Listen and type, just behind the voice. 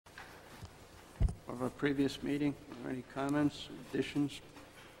of our previous meeting. Are there any comments, additions?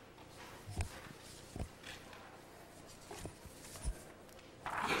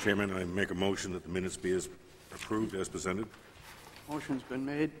 Chairman, I make a motion that the minutes be approved as presented. Motion's been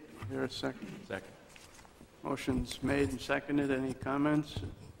made. Is there a second? Second. Motion's made and seconded. Any comments?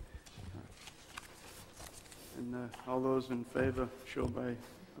 And all those in favor show by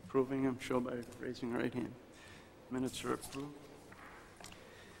approving them, show by raising your right hand. Minutes are approved.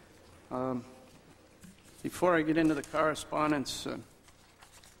 Before I get into the correspondence,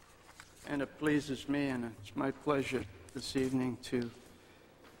 and it pleases me and it's my pleasure this evening to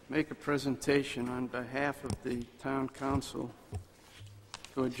make a presentation on behalf of the Town Council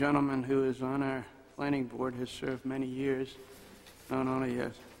to a gentleman who is on our planning board, has served many years, not only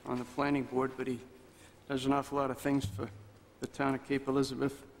on the planning board, but he does an awful lot of things for the town of Cape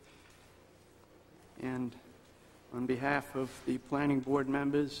Elizabeth. And on behalf of the planning board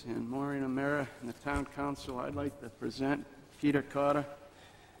members and Maureen O'Meara and the Town Council, I'd like to present Peter Carter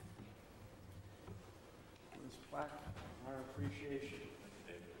with his plaque, our appreciation.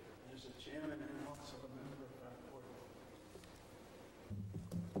 As the chairman and also a member of our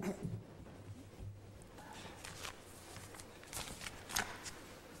board.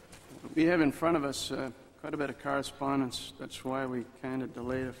 We have in front of us quite a bit of correspondence. That's why we kind of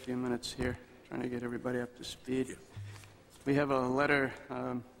delayed a few minutes here, trying to get everybody up to speed. We have a letter,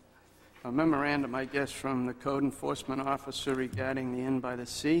 a memorandum, I guess, from the code enforcement officer regarding the Inn by the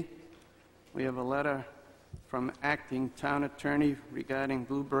Sea. We have a letter from acting town attorney regarding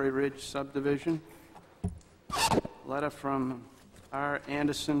Blueberry Ridge subdivision. A letter from R.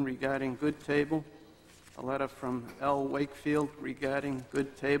 Anderson regarding Good Table. A letter from L. Wakefield regarding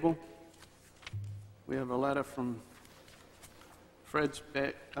Good Table. We have a letter from Fred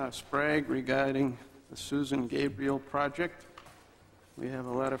Sprague regarding the Susan Gabriel project. We have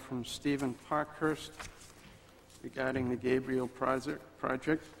a letter from Stephen Parkhurst regarding the Gabriel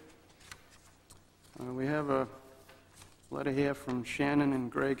project. We have a letter here from Shannon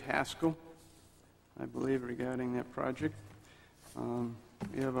and Greg Haskell, I believe, regarding that project.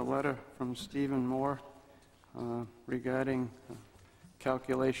 We have a letter from Stephen Moore regarding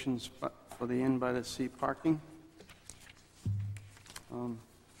calculations for the Inn by the Sea parking.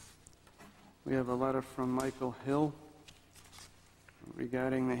 We have a letter from Michael Hill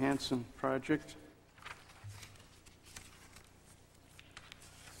regarding the Hanson project.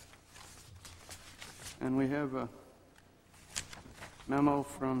 And we have a memo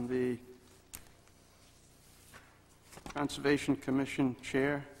from the Conservation Commission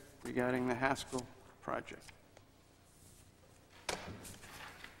Chair regarding the Haskell project.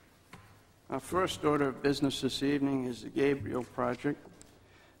 Our first order of business this evening is the Gabriel project.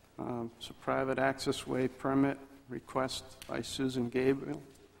 It's a private access way permit request by Susan Gabriel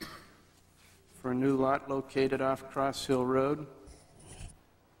for a new lot located off Cross Hill Road.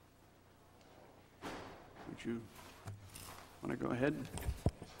 Would you want to go ahead?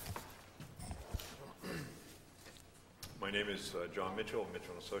 My name is John Mitchell,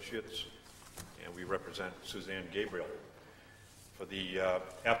 Mitchell & Associates, and we represent Suzanne Gabriel for the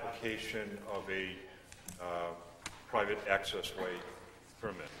application of a private access way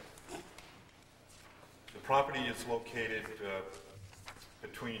permit. The property is located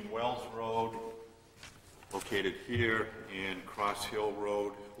between Wells Road, located here, and Cross Hill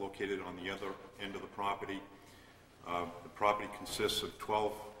Road, located on the other end of the property. The property consists of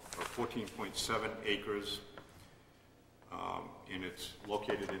 14.7 acres, and it's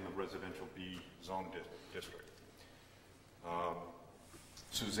located in the residential B zone district.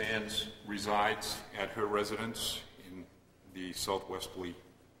 Suzanne resides at her residence in the southwesterly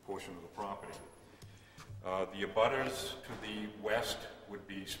portion of the property. The abutters to the west would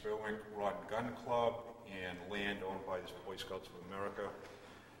be Spurwink Rod and Gun Club and land owned by the Boy Scouts of America.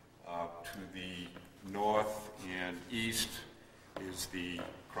 To the north and east is the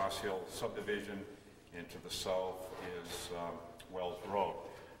Cross Hill subdivision, and to the south is Wells Road.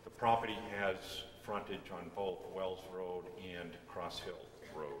 The property has frontage on both Wells Road and Cross Hill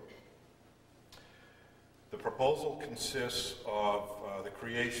Road. The proposal consists of the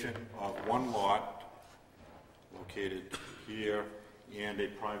creation of one lot located here and a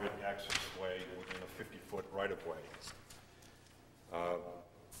private access way within a 50-foot right-of-way.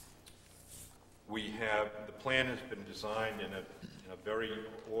 The plan has been designed in a very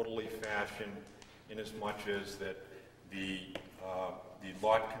orderly fashion, in as much as that the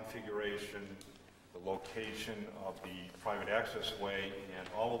lot configuration, the location of the private access way, and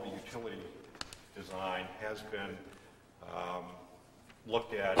all of the utility design has been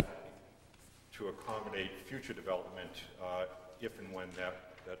looked at to accommodate future development if and when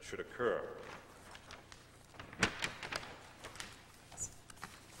that should occur.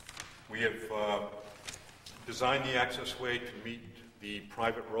 We have designed the accessway to meet the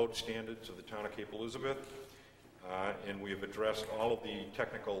private road standards of the town of Cape Elizabeth, and we have addressed all of the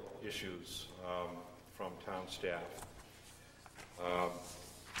technical issues from town staff.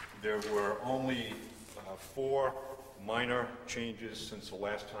 There were only 4 minor changes since the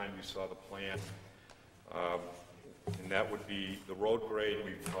last time you saw the plan, and that would be the road grade.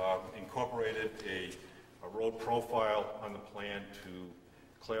 We've incorporated a road profile on the plan to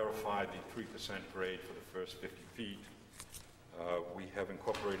clarify the 3% grade for the first 50 feet. We have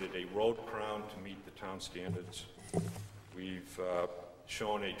incorporated a road crown to meet the town standards. We've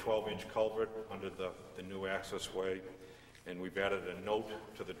shown a 12-inch culvert under the new accessway, and we've added a note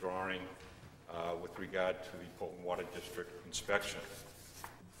to the drawing with regard to the Portland Water District inspection.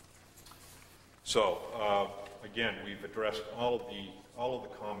 So, again, we've addressed all of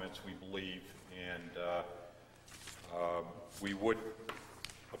the comments, we believe, and we would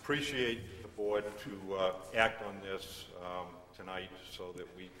appreciate the board to act on this tonight so that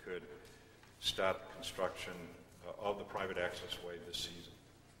we could start construction of the private accessway this season.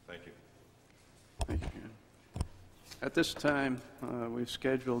 Thank you. Thank you. At this time, we've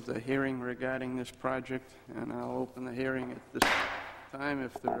scheduled a hearing regarding this project, and I'll open the hearing at this time.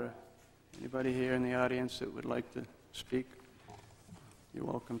 If there are anybody here in the audience that would like to speak, you're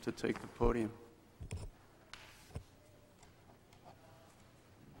welcome to take the podium.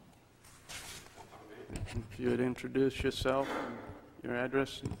 If you would introduce yourself, your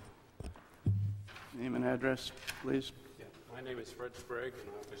address, name and address, please. Yeah, my name is Fred Sprague, and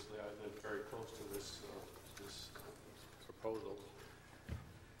obviously I live very close to this proposal,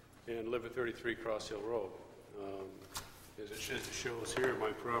 and live at 33 Cross Hill Road. As it shows here,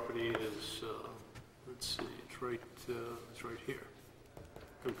 my property is, let's see, it's right here,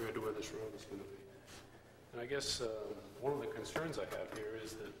 compared to where this road is going to be. And I guess one of the concerns I have here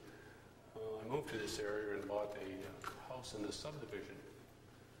is that I moved to this area and bought a house in this subdivision,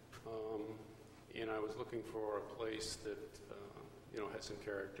 and I was looking for a place that had some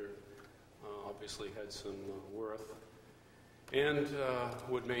character, obviously had some worth, and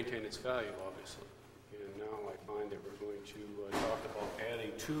would maintain its value, obviously. And now I find that we're going to talk about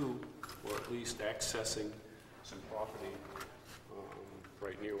adding to, or at least accessing, some property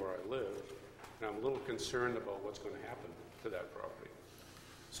right near where I live, and I'm a little concerned about what's going to happen to that property.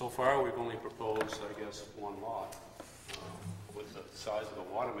 So far, we've only proposed, I guess, one lot. With the size of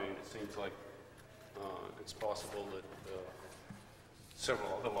the water main, it seems like it's possible that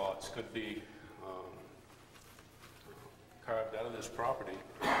several other lots could be carved out of this property.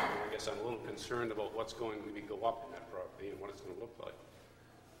 And I guess I'm a little concerned about what's going to go up in that property and what it's going to look like.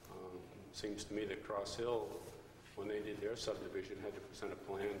 Seems to me that Cross Hill, when they did their subdivision, had to present a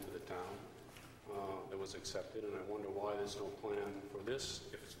plan to the town that was accepted, and I wonder why there's no plan for this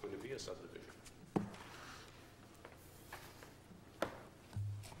if it's going to be a subdivision.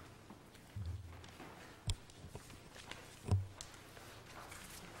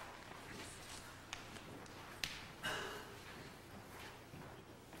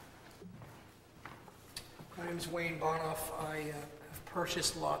 My name is Wayne Bonoff. I have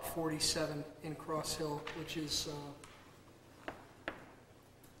purchased lot 47 in Cross Hill, which is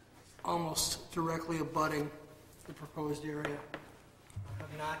almost directly abutting the proposed area. I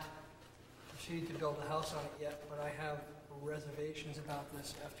have not proceeded to build a house on it yet, but I have reservations about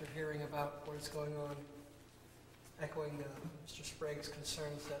this after hearing about what is going on, echoing Mr. Sprague's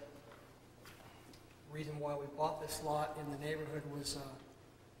concerns that the reason why we bought this lot in the neighborhood was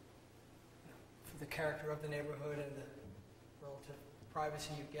for the character of the neighborhood and the relative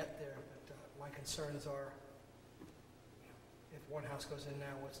privacy you get there. But my concerns are, if one house goes in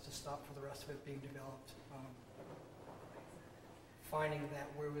now, what's to stop for the rest of it being developed? Finding that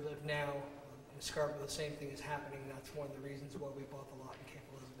where we live now in Scarborough, the same thing is happening. That's one of the reasons why we bought the lot in Cape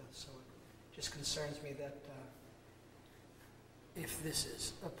Elizabeth. So it just concerns me that if this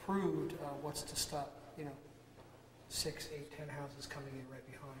is approved, what's to stop, 6, 8, 10 houses coming in right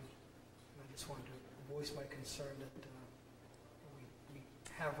behind? And I just wanted to voice my concern that we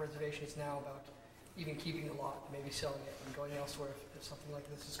have reservations now about even keeping the lot, maybe selling it and going elsewhere if something like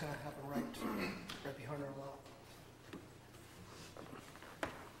this is going to happen right behind our lot.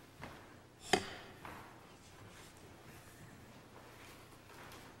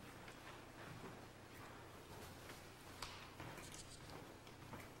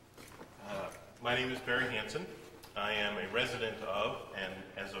 My name is Barry Hansen. I am a resident of, and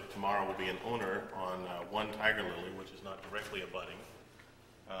as of tomorrow will be an owner on One Tiger Lily, which is not directly abutting.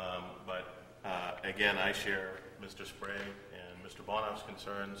 Again, I share Mr. Sprague and Mr. Bonoff's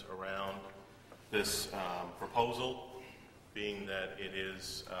concerns around this proposal. being that it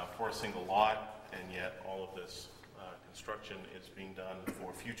is for a single lot, and yet all of this construction is being done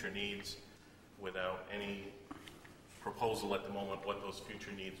for future needs without any proposal at the moment what those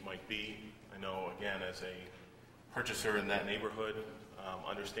future needs might be. I know, again, as a purchaser in that neighborhood,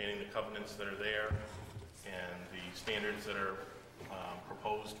 understanding the covenants that are there and the standards that are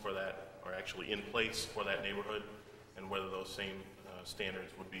proposed for that, are actually in place for that neighborhood, and whether those same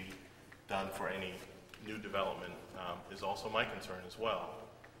standards would be done for any new development is also my concern as well,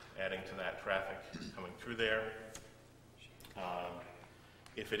 adding to that traffic coming through there.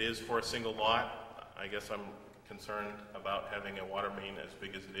 If it is for a single lot, I guess I'm concerned about having a water main as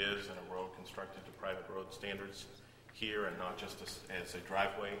big as it is and a road constructed to private road standards here and not just as a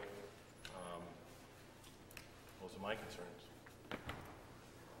driveway. Those are my concerns.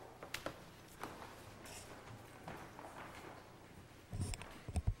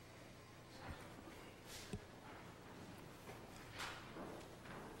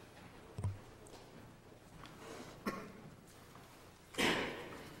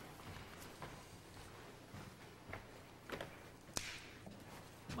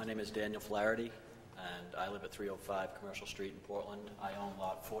 My name is Daniel Flaherty, and I live at 305 Commercial Street in Portland. I own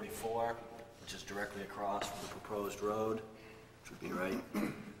lot 44, which is directly across from the proposed road, which would be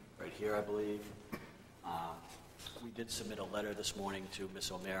right here, I believe. We did submit a letter this morning to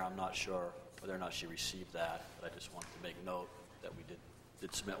Ms. O'Meara. I'm not sure whether or not she received that, but I just wanted to make note that we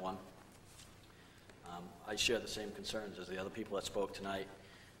did submit one. I share the same concerns as the other people that spoke tonight.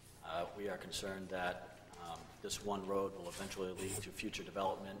 We are concerned that this one road will eventually lead to future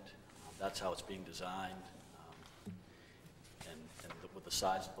development. That's how it's being designed. With the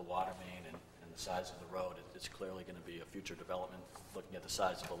size of the water main and the size of the road, it's clearly going to be a future development looking at the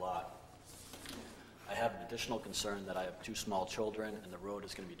size of the lot. I have an additional concern that I have 2 small children, and the road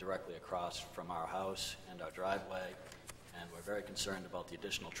is going to be directly across from our house and our driveway, and we're very concerned about the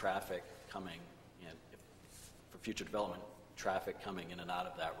additional traffic coming in, for future development, traffic coming in and out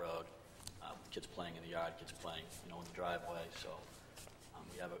of that road. Kids playing in the yard, kids playing, in the driveway. So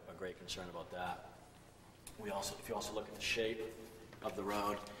we have a great concern about that. If you also look at the shape of the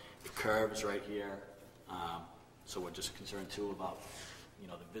road, it curves right here. So we're just concerned too about,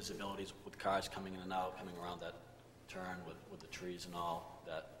 the visibilities with cars coming in and out, coming around that turn with the trees and all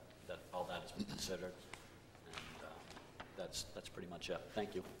that all that has been considered. And that's pretty much it.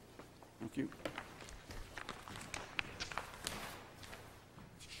 Thank you. Thank you.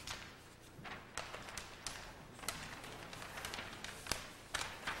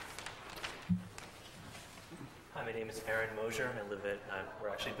 Hi, my name is Aaron Mosier, and I live at, we're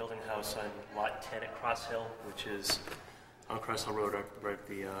actually building a house on Lot 10 at Cross Hill, which is on Cross Hill Road, right up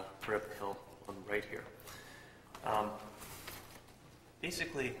the hill on the right here.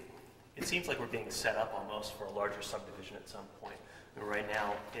 Basically, it seems like we're being set up almost for a larger subdivision at some point. Right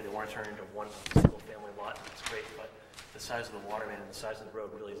now, they want to turn it into one single-family lot, and that's great, but the size of the water main and the size of the road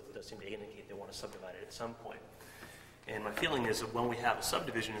really does seem to indicate they want to subdivide it at some point. And my feeling is that when we have a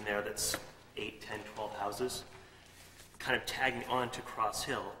subdivision in there that's 8, 10, 12 houses, kind of tagging on to Cross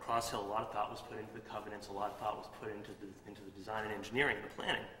Hill. Cross Hill, a lot of thought was put into the covenants, a lot of thought was put into the design and engineering and the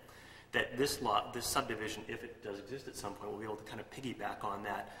planning. That this subdivision, if it does exist at some point, will be able to kind of piggyback on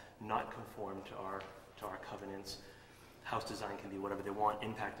that, not conform to our covenants. House design can be whatever they want,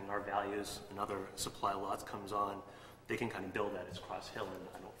 impacting our values. Another supply lots comes on, they can kind of build that as Cross Hill, and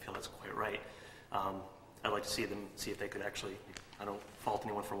I don't feel that's quite right. I'd like to see if they could actually, I don't fault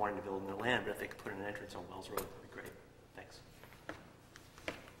anyone for wanting to build in their land, but if they could put in an entrance on Wells Road, that'd be great. Thanks.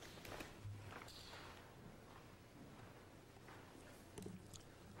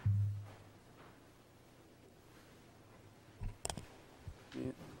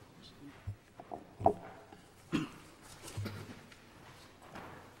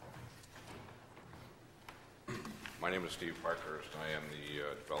 My name is Steve Parkhurst. I am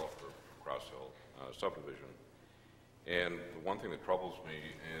the developer of Cross Hill subdivision. And the one thing that troubles me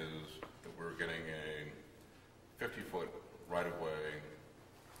is that we're getting a 50-foot right-of-way,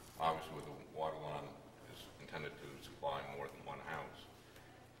 obviously with the water line is intended to supply more than one house.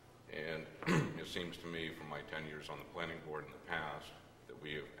 And it seems to me from my 10 years on the planning board in the past that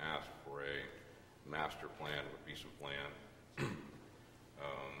we have asked for a master plan, a piece of land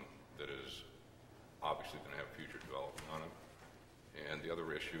that is obviously going to have future development on it. And the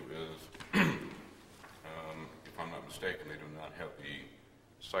other issue is, if I'm not mistaken, they do not have the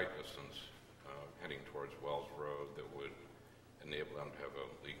site distance heading towards Wells Road that would enable them to have a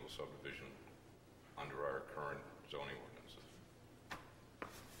legal subdivision under our current zoning ordinances.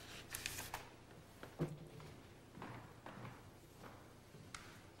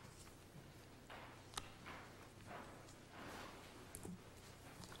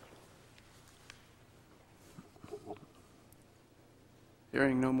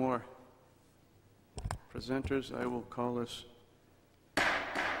 Hearing no more presenters, I will call this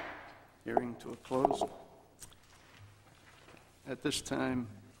hearing to a close. At this time,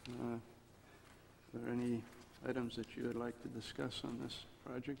 are there any items that you would like to discuss on this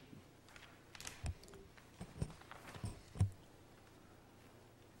project?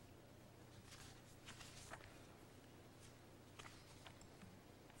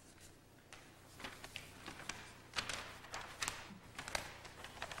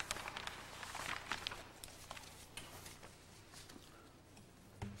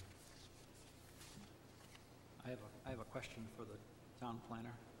 I have a question for the town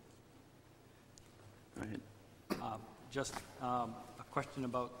planner. Go ahead. Just a question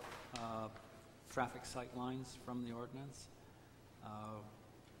about traffic sight lines from the ordinance.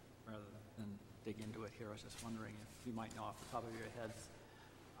 Rather than dig into it here, I was just wondering if you might know off the top of your heads,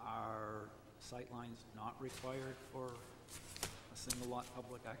 are sight lines not required for a single lot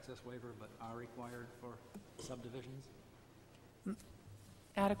public access waiver, but are required for subdivisions?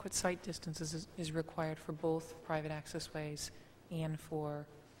 Adequate site distance is required for both private access ways and for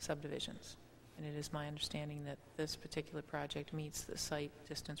subdivisions. And it is my understanding that this particular project meets the site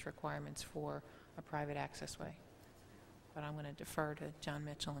distance requirements for a private access way. But I'm going to defer to John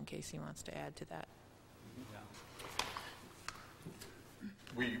Mitchell in case he wants to add to that. Yeah.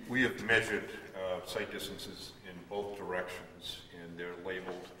 We have measured site distances in both directions, and they're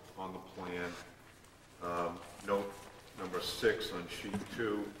labeled on the plan. Note number 6 on sheet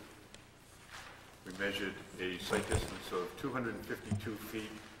 2, we measured a site distance of 252 feet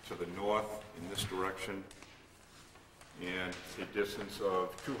to the north in this direction, and a distance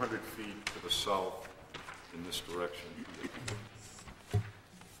of 200 feet to the south in this direction.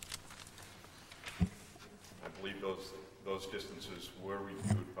 I believe those distances were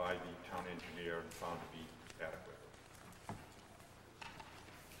reviewed by the town engineer and found to be adequate.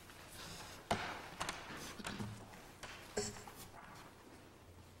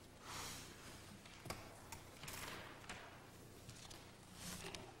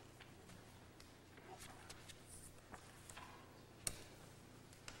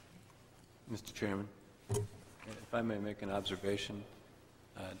 Mr. Chairman, if I may make an observation,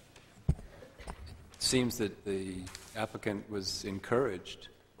 it seems that the applicant was encouraged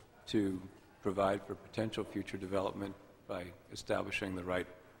to provide for potential future development by establishing the right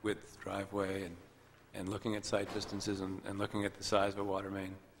width driveway and looking at site distances and looking at the size of a water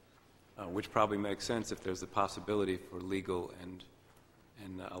main, which probably makes sense if there's the possibility for legal and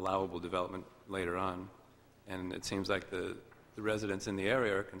allowable development later on. And it seems like the residents in the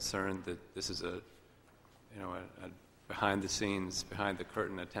area are concerned that this is a behind the scenes, behind the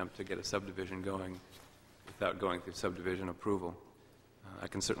curtain attempt to get a subdivision going without going through subdivision approval. I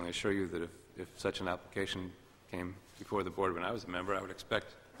can certainly assure you that if such an application came before the board when I was a member, I would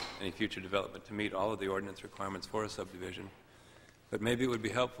expect any future development to meet all of the ordinance requirements for a subdivision. But maybe it would be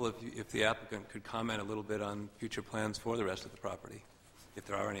helpful if the applicant could comment a little bit on future plans for the rest of the property, if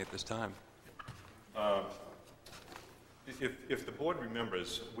there are any at this time. If the board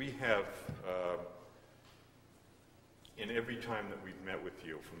remembers, we have, in every time that we've met with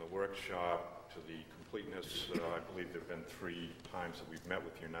you, from the workshop to the completeness, I believe there have been 3 times that we've met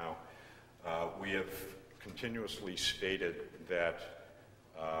with you now, we have continuously stated that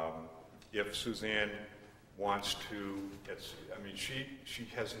if Suzanne wants to, she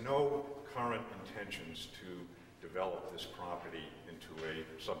has no current intentions to develop this property into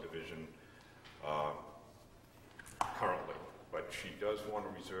a subdivision currently, but she does want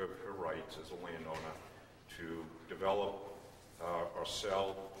to reserve her rights as a landowner to develop or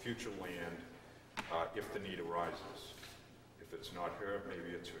sell future land if the need arises. If it's not her,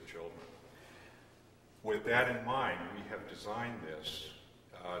 maybe it's her children. With that in mind, we have designed this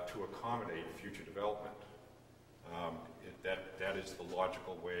to accommodate future development. That is the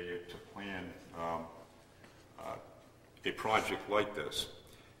logical way to plan a project like this.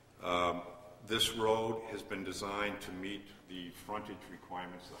 This road has been designed to meet the frontage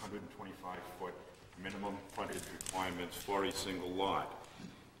requirements, the 125-foot minimum frontage requirements for a single lot.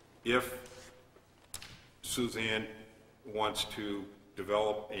 If Suzanne wants to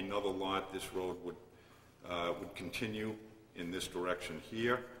develop another lot, this road would continue in this direction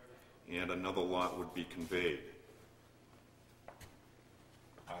here, and another lot would be conveyed.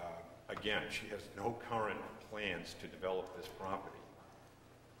 Again, she has no current plans to develop this property.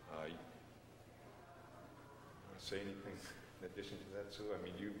 You want to say anything in addition to that, Sue? I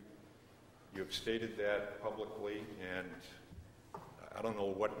mean, you have stated that publicly, and I don't know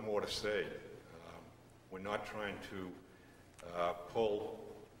what more to say. We're not trying to pull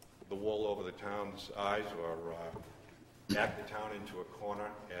the wool over the town's eyes or back the town into a corner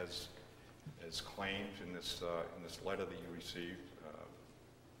as claimed in this letter that you received.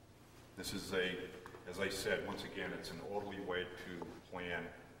 This is as I said, once again, it's an orderly way to plan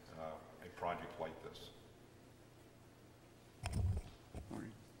a project like this.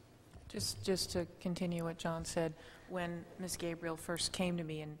 Just to continue what John said, when Ms. Gabriel first came to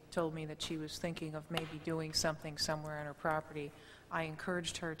me and told me that she was thinking of maybe doing something somewhere on her property, I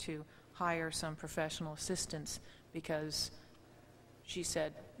encouraged her to hire some professional assistance because she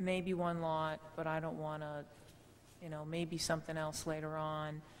said, maybe one lot, but I don't want to, maybe something else later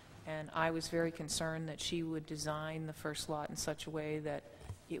on. And I was very concerned that she would design the first lot in such a way that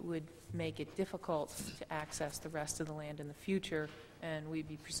it would make it difficult to access the rest of the land in the future, and we'd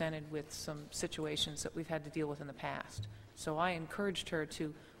be presented with some situations that we've had to deal with in the past. So I encouraged her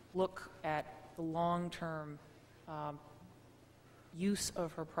to look at the long-term use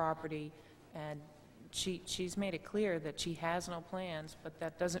of her property, and she's made it clear that she has no plans, but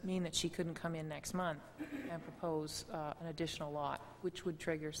that doesn't mean that she couldn't come in next month and propose an additional lot, which would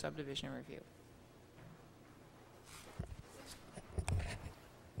trigger subdivision review.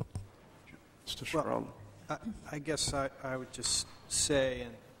 Mr. Schroeder. I guess I would just say,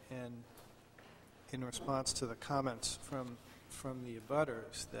 and in response to the comments from the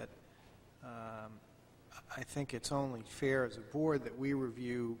abutters, that I think it's only fair as a board that we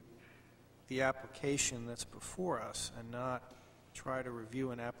review the application that's before us and not try to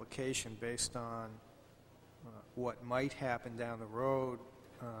review an application based on what might happen down the road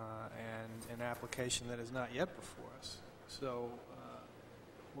and an application that is not yet before us. So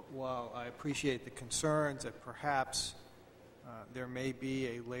while I appreciate the concerns that perhaps there may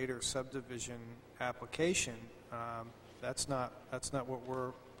be a later subdivision application, that's not what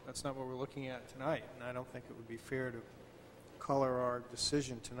we're looking at tonight, and I don't think it would be fair to color our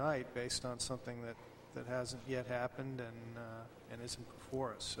decision tonight based on something that hasn't yet happened and isn't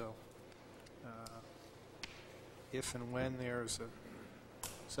before us. So if and when there's a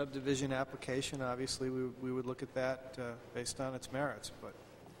subdivision application, obviously we would look at that based on its merits, but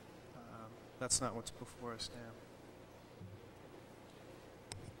that's not what's before us now.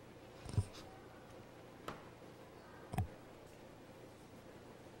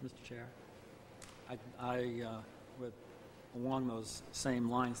 Mr. Chair, along those same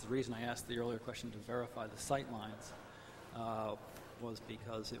lines, the reason I asked the earlier question to verify the sight lines was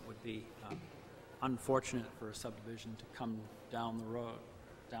because it would be unfortunate for a subdivision to come down the road,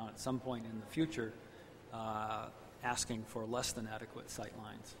 down at some point in the future, asking for less than adequate sight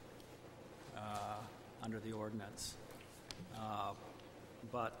lines under the ordinance.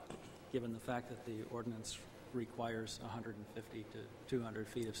 But given the fact that the ordinance requires 150 to 200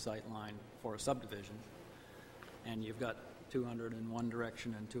 feet of sight line for a subdivision, and you've got 200 in one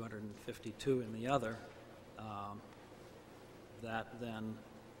direction and 252 in the other, that then,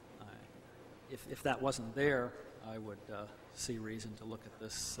 if that wasn't there, I would see reason to look at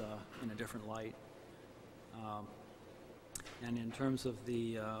this in a different light. And in terms of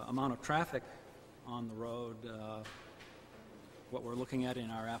the amount of traffic on the road, what we're looking at in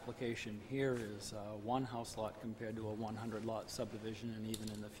our application here is one house lot compared to a 100-lot subdivision, and even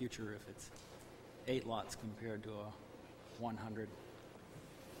in the future, if it's 8 lots compared to a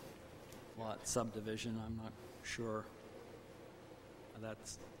 100-lot subdivision, I'm not sure.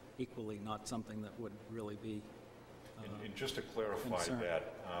 That's equally not something that would really be and just to clarify concern.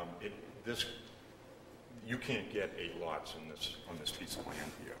 that, you can't get 8 lots on this piece of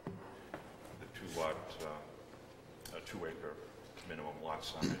land here. The 2-acre minimum lot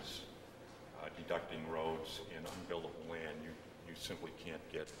size, deducting roads and unbuildable land, you simply can't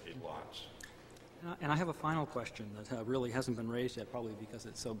get 8 lots. And I have a final question that really hasn't been raised yet, probably because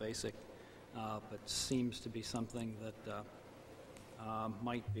it's so basic, but seems to be something that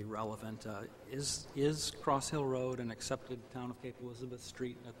might be relevant. Is Cross Hill Road an accepted Town of Cape Elizabeth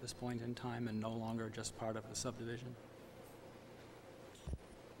street at this point in time and no longer just part of the subdivision?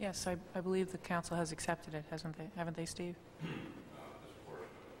 Yes, I believe the council has accepted it, haven't they, Steve?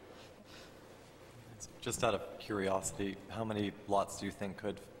 Just out of curiosity, how many lots do you think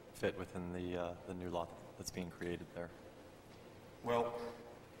could fit within the new lot that's being created there? Well,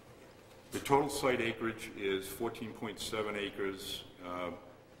 the total site acreage is 14.7 acres.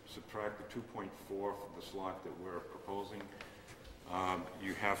 Subtract the 2.4 from this lot that we're proposing.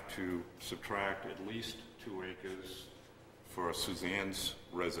 You have to subtract at least 2 acres for Suzanne's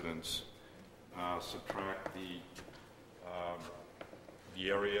residence. Subtract the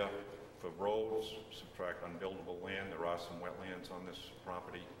area for roads, subtract unbuildable land. There are some wetlands on this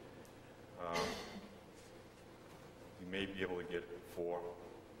property. You may be able to get 4.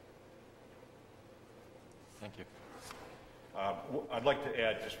 Thank you. I'd like to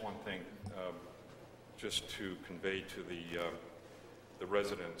add just one thing, just to convey to the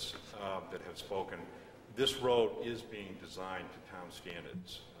residents that have spoken. This road is being designed to town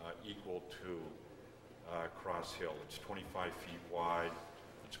standards, equal to Cross Hill. It's 25 feet wide,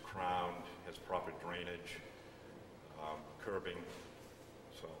 it's crowned, has proper drainage, curbing,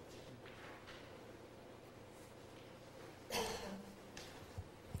 so.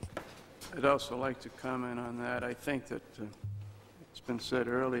 I'd also like to comment on that. I think that it's been said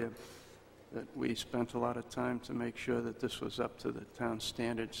earlier that we spent a lot of time to make sure that this was up to the town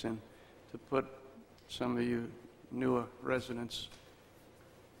standards, and to put some of you newer residents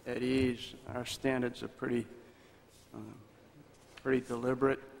at ease, our standards are pretty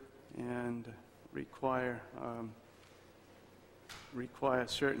deliberate and require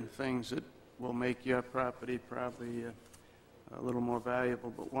certain things that will make your property probably a little more valuable.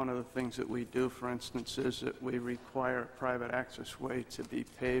 But one of the things that we do, for instance, is that we require a private access way to be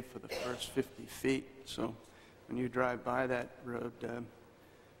paved for the first 50 feet. So when you drive by that road,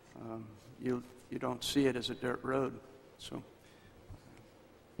 you don't see it as a dirt road. So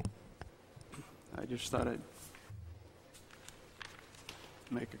I just thought I'd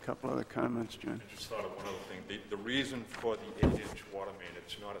make a couple other comments, John. I just thought of one other thing. The reason for the 8-inch water main,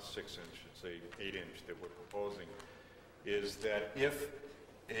 it's not a 6-inch, it's a 8-inch that we're proposing, is that if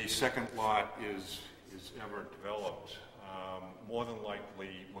a second lot is ever developed, more than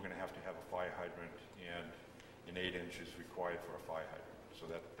likely we're going to have a fire hydrant, and an 8-inch is required for a fire hydrant. So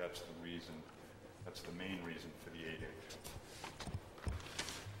that's the reason, that's the main reason for the 8-inch.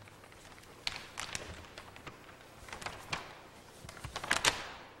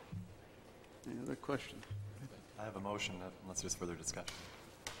 Any other questions? I have a motion unless there's further discussion.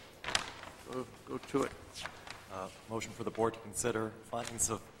 Go to it. Motion for the board to consider findings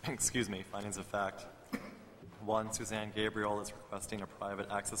of, findings of fact. 1, Suzanne Gabriel is requesting a private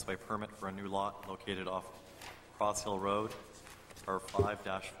accessway permit for a new lot located off Cross Hill Road, or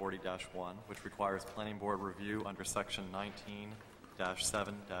 5-40-1, which requires planning board review under section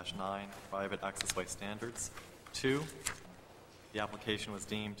 19-7-9 private accessway standards. 2, the application was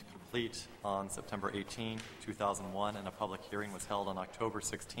deemed complete on September 18, 2001, and a public hearing was held on October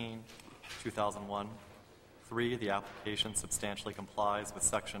 16, 2001. 3, the application substantially complies with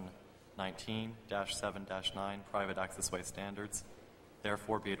section 19-7-9 private accessway standards.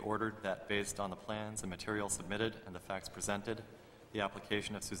 Therefore, be it ordered that based on the plans and materials submitted and the facts presented, the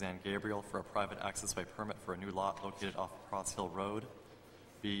application of Suzanne Gabriel for a private accessway permit for a new lot located off Cross Hill Road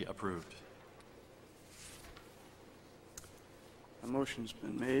be approved. A motion's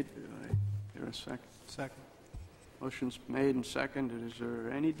been made. Do I hear a second? Second. Motion's made and seconded. Is there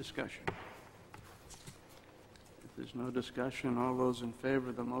any discussion? If there's no discussion, all those in favor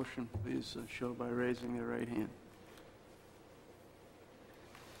of the motion, please show by raising their right hand.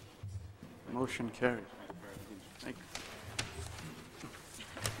 Motion carries. Thank you.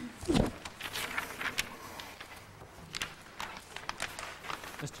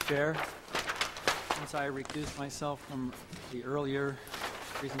 Mr. Chair, since I recused myself from the earlier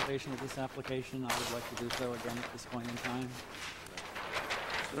presentation of this application, I would like to do so again at this point in time.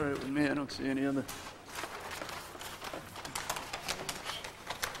 It's all right with me. I don't see any other.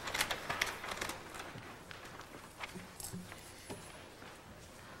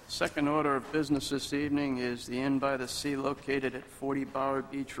 Second order of business this evening is the Inn by the Sea located at 40 Bower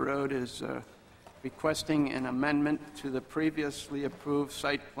Beach Road is requesting an amendment to the previously approved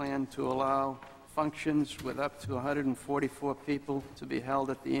site plan to allow functions with up to 144 people to be held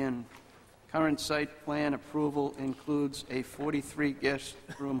at the inn. Current site plan approval includes a 43-guest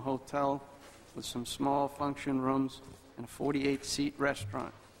room hotel with some small function rooms and a 48-seat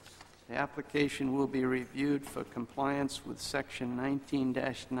restaurant. The application will be reviewed for compliance with Section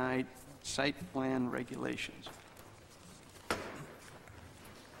 19-9 site plan regulations.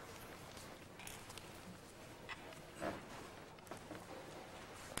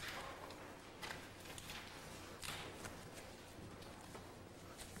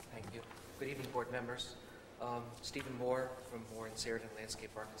 Thank you. Good evening, board members. Stephen Moore from Moore and Sheridan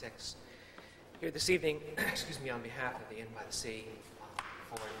Landscape Architects here this evening, on behalf of the Inn by the Sea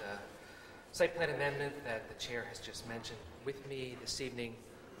for the site plan amendment that the chair has just mentioned. With me this evening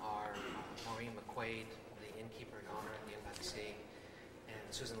are Maureen McQuaid, the innkeeper and owner of the Inn by the Sea, and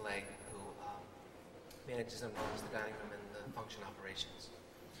Susan Legg, who manages and runs the dining room and the function operations.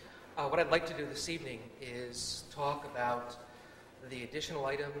 What I'd like to do this evening is talk about the additional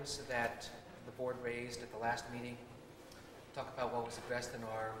items that the board raised at the last meeting, talk about what was addressed in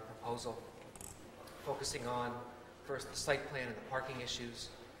our proposal, focusing on first the site plan and the parking issues,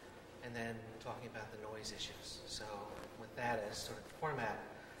 and then talking about the noise issues. So with that as sort of the format.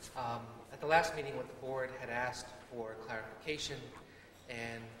 At the last meeting, what the board had asked for clarification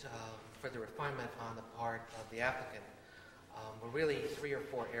and further refinement on the part of the applicant were really 3 or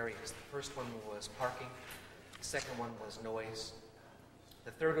 4 areas. The first one was parking. The second one was noise.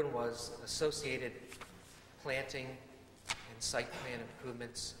 The third one was associated planting and site plan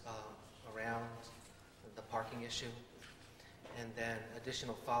improvements around the parking issue, and then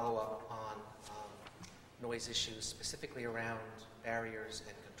additional follow-up on noise issues, specifically around barriers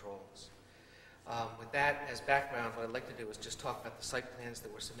and controls. With that as background, what I'd like to do is just talk about the site plans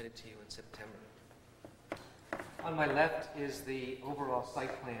that were submitted to you in September. On my left is the overall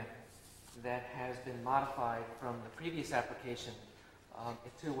site plan that has been modified from the previous application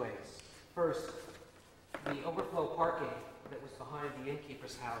in 2 ways. First, the overflow parking that was behind the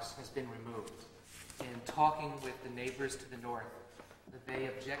innkeeper's house has been removed. In talking with the neighbors to the north, they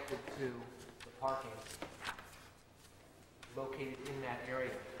objected to the parking located in that area.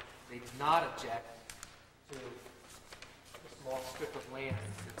 They did not object to the small strip of land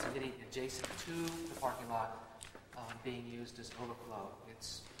that's immediately adjacent to the parking lot being used as overflow.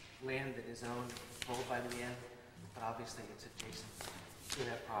 It's land that is owned, controlled by the inn, but obviously it's adjacent to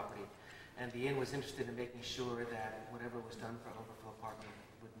that property. And the inn was interested in making sure that whatever was done for overflow parking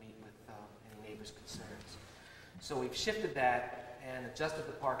would meet with any neighbors' concerns. So we've shifted that and adjusted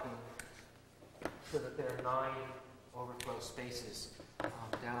the parking so that there are 9 overflow spaces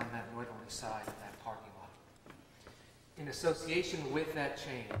down on that northerly side of that parking lot. In association with that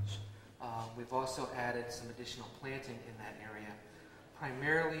change, we've also added some additional planting in that area,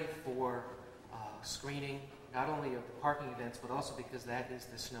 primarily for screening, not only of the parking events, but also because that is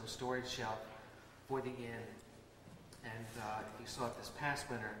the snow storage shelf for the inn. And if you saw it this past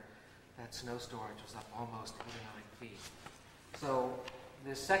winter, that snow storage was up almost 8 or 9 feet. So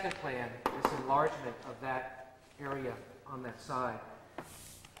the second plan, this enlargement of that area on that side,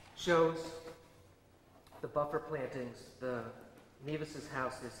 shows the buffer plantings. The Nevis's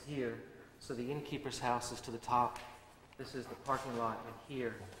house is here, so the innkeeper's house is to the top. This is the parking lot in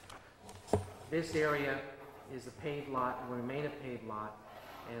here. This area is a paved lot and will remain a paved lot,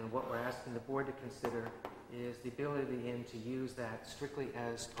 and what we're asking the board to consider is the ability of the inn to use that strictly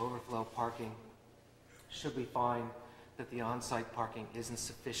as overflow parking should we find that the on-site parking isn't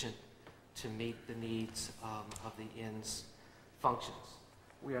sufficient to meet the needs of the inn's functions.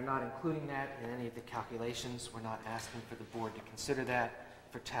 We are not including that in any of the calculations. We're not asking for the board to consider that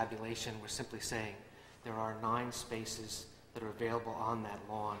for tabulation. We're simply saying there are 9 spaces that are available on that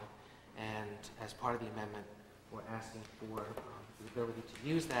lawn, and as part of the amendment, we're asking for the ability to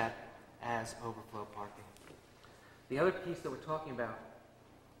use that as overflow parking. The other piece that we're talking about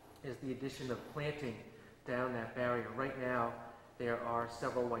is the addition of planting down that barrier. Right now, there are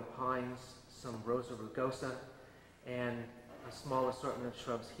several white pines, some Rosa rugosa, and a small assortment of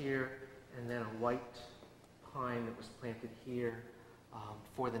shrubs here, and then a white pine that was planted here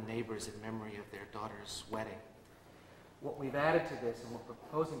for the neighbors in memory of their daughter's wedding. What we've added to this, and what we're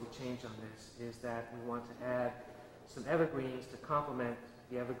proposing to change on this, is that we want to add some evergreens to complement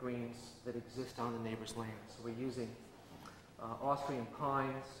the evergreens that exist on the neighbor's land. So we're using Austrian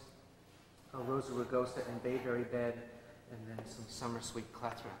pines, Rosa rugosa and bayberry bed, and then some summer sweet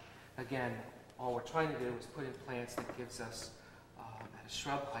clethra. Again, all we're trying to do is put in plants that gives us, at a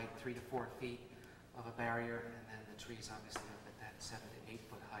shrub height, 3 to 4 feet of a barrier, and then the trees obviously up at that 7 to 8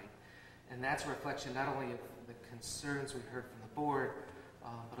 foot height. And that's a reflection not only of the concerns we heard from the board,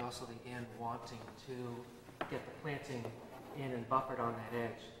 but also the inn wanting to get the planting in and buffered on that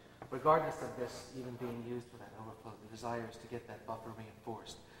edge. Regardless of this even being used for that overflow, the desire is to get that buffer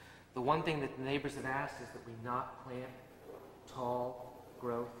reinforced. The one thing that the neighbors have asked is that we not plant tall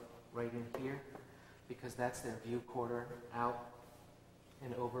growth right in here, because that's their view quarter out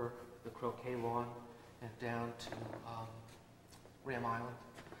and over the croquet lawn and down to Ram Island.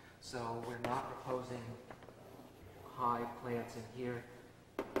 So we're not proposing high plants in here,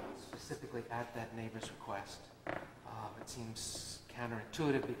 specifically at that neighbor's request. It seems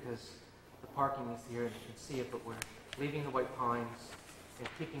counterintuitive because the parking is here and you can see it, but we're leaving the white pines and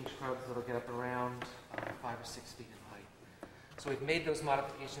keeping shrubs that'll get up around 5 or 6 feet in height. So we've made those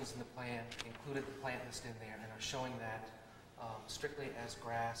modifications in the plan, included the plant list in there, and are showing that strictly as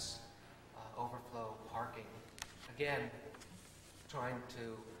grass overflow parking. Again, trying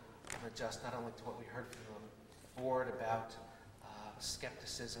to adjust not only to what we heard from the board about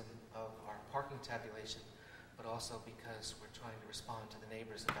skepticism of our parking tabulation, but also because we're trying to respond to the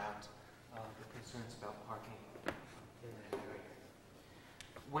neighbors about the concerns about parking in that area.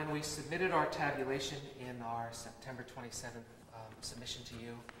 When we submitted our tabulation in our September 27th submission to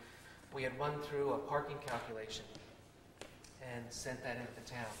you, we had run through a parking calculation and sent that into the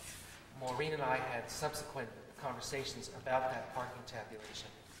town. Maureen and I had subsequent conversations about that parking tabulation,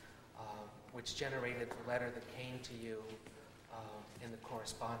 which generated the letter that came to you in the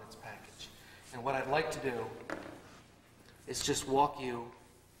correspondence package. And what I'd like to do is just walk you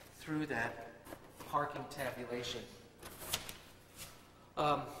through that parking tabulation.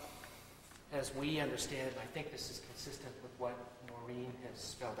 As we understand it, I think this is consistent with what Maureen has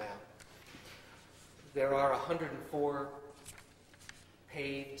spelled out. There are 104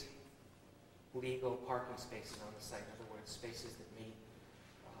 paved legal parking spaces on the site. In other words, spaces that meet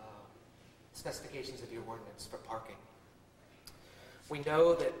specifications of your ordinance for parking. We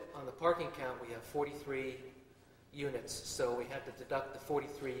know that on the parking count we have 43 units, so we have to deduct the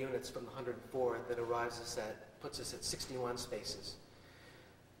 43 units from the 104. That puts us at 61 spaces.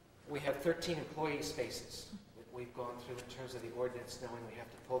 We have 13 employee spaces that we've gone through in terms of the ordinance, knowing we have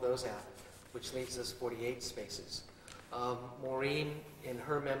to pull those out, which leaves us 48 spaces. Maureen, in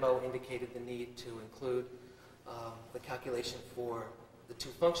her memo, indicated the need to include the calculation for the 2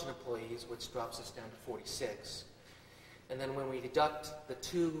 function employees, which drops us down to 46. And then when we deduct the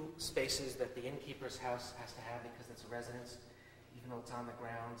 2 spaces that the innkeeper's house has to have because it's a residence, even though it's on the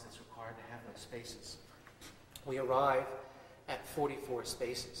grounds, it's required to have those spaces, we arrive at 44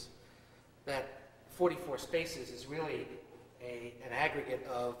 spaces. That 44 spaces is really an aggregate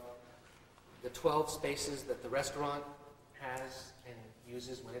of the 12 spaces that the restaurant has and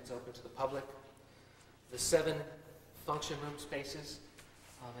uses when it's open to the public, the 7 function room spaces.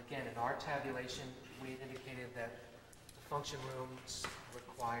 Again, in our tabulation, we indicated that the function rooms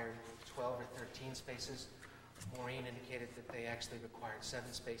required 12 or 13 spaces. Maureen indicated that they actually required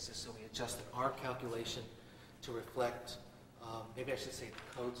 7 spaces, so we adjusted our calculation to reflect, maybe I should say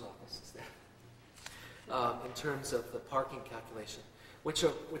the codes office is there, in terms of the parking calculation, which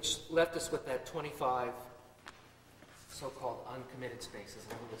left us with that 25 so-called uncommitted spaces.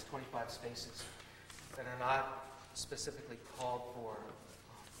 In other words, 25 spaces that are not specifically called for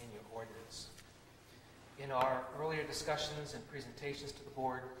in your ordinance. In our earlier discussions and presentations to the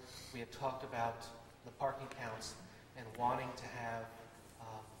board, we had talked about the parking counts and wanting to have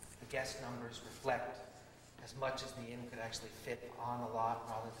the guest numbers reflect as much as the inn could actually fit on the lot,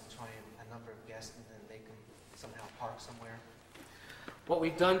 rather than trying a number of guests and then they can somehow park somewhere. What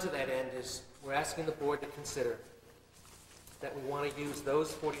we've done to that end is we're asking the board to consider that we want to use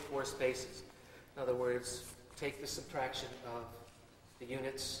those 44 spaces. In other words, take the subtraction of the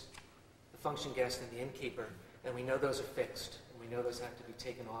units, the function guest, and the innkeeper, and we know those are fixed, and we know those have to be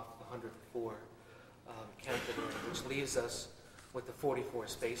taken off the 104 counted in, which leaves us with the 44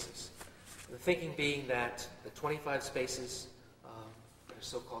 spaces. The thinking being that the 25 spaces that are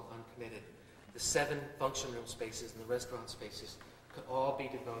so-called uncommitted, the 7 function room spaces, and the restaurant spaces could all be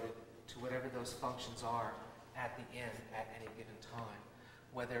devoted to whatever those functions are at the inn at any given time.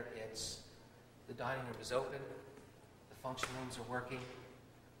 Whether it's the dining room is open, the function rooms are working,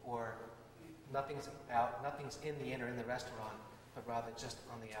 or nothing's in the inn or in the restaurant, but rather just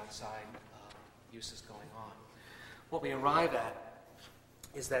on the outside uses going on. What we arrive at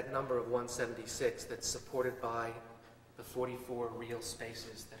is that number of 176 that's supported by the 44 real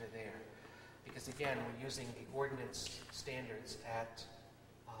spaces that are there. Because again, we're using the ordinance standards at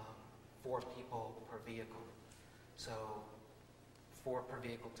 4 people per vehicle. So 4 per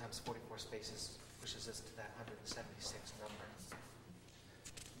vehicle times 44 spaces pushes us to that 176 number.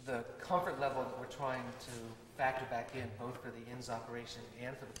 The comfort level that we're trying to factor back in, both for the inn's operation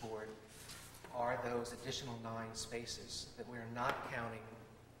and for the board, are those additional 9 spaces that we're not counting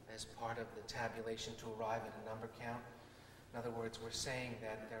as part of the tabulation to arrive at a number count. In other words, we're saying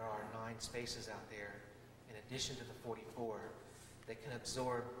that there are 9 spaces out there in addition to the 44 that can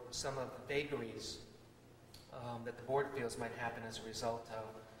absorb some of the vagaries that the board feels might happen as a result of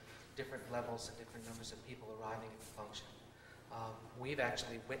different levels and different numbers of people arriving at the function. We've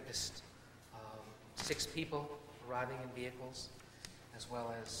actually witnessed 6 people arriving in vehicles, as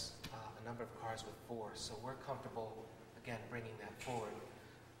well as a number of cars with 4. So we're comfortable, again, bringing that forward.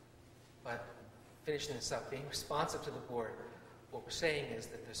 But finishing this up, being responsive to the board, what we're saying is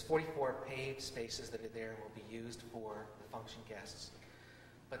that there's 44 paved spaces that are there and will be used for the function guests.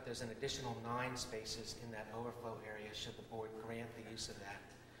 But there's an additional 9 spaces in that overflow area should the board grant the use of that,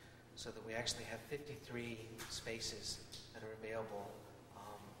 so that we actually have 53 spaces that are available,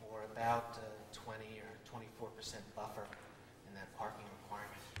 or about 20 or 24% buffer in that parking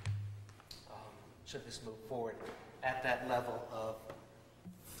requirement. Should this move forward at that level of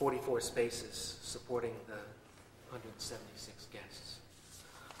 44 spaces supporting the 176 guests.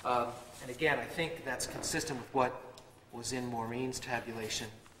 And again, I think that's consistent with what was in Maureen's tabulation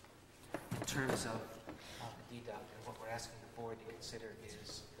in terms of the deduct and what we're asking the the board to consider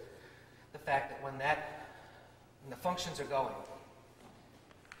is the fact that when the functions are going,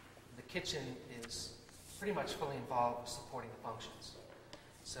 the kitchen is pretty much fully involved with supporting the functions.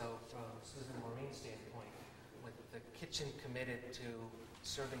 So from Susan Maureen's standpoint, with the kitchen committed to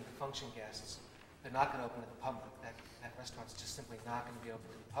serving the function guests, they're not going to open to the public. That restaurant's just simply not going to be open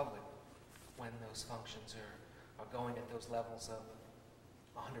to the public when those functions are going at those levels of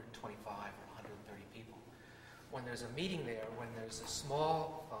 125 or 130 people. When there's a meeting there, when there's a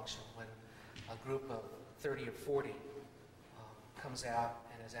small function, when a group of 30 or 40 comes out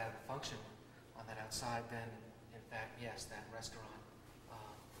and is at a function on that outside, then in fact, yes, that restaurant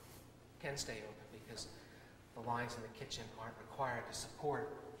can stay open because the lines in the kitchen aren't required to support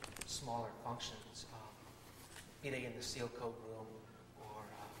smaller functions, be they in the seal coat room or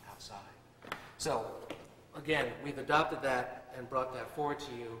outside. So, again, we've adopted that and brought that forward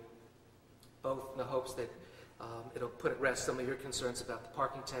to you, both in the hopes that it'll put at rest some of your concerns about the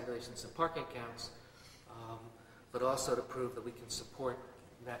parking tabulations and parking counts, but also to prove that we can support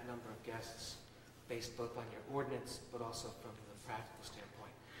that number of guests based both on your ordinance, but also from the practical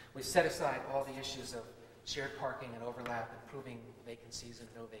standpoint. We set aside all the issues of shared parking and overlap, improving vacancies and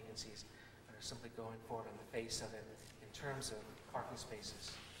no vacancies, and are simply going forward on the face of it in terms of parking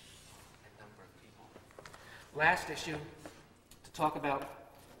spaces and number of people. Last issue to talk about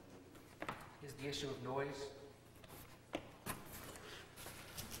is the issue of noise.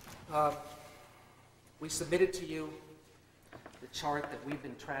 We submitted to you the chart that we've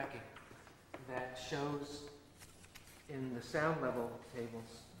been tracking that shows in the sound level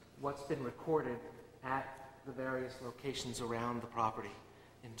tables what's been recorded at the various locations around the property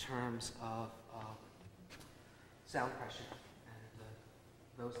in terms of sound pressure and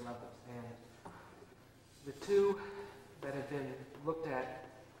those levels. And the two that have been looked at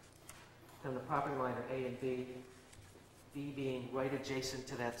on the property line are A and B, B being right adjacent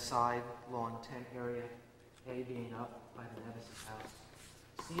to that side lawn tent area, A being up by the Nevis'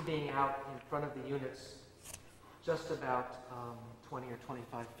 house, C being out in front of the units just about 20 or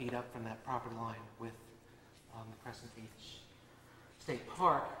 25 feet up from that property line with the Crescent Beach State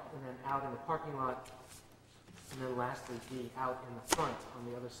Park, and then out in the parking lot, and then lastly be out in the front on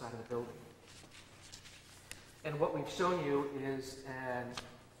the other side of the building. And what we've shown you is an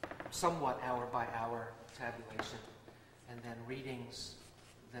somewhat hour-by-hour tabulation, and then readings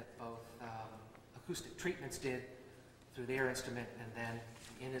that both acoustic treatments did through their instrument, and then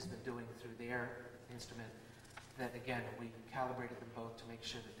the Inn has been doing through their instrument, that again, we calibrated them both to make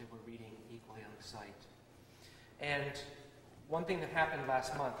sure that they were reading equally on the site. And one thing that happened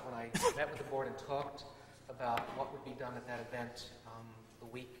last month when I met with the board and talked about what would be done at that event the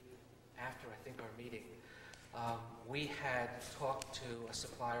week after, I think, our meeting, we had talked to a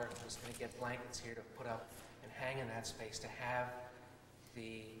supplier who was going to get blankets here to put up and hang in that space to have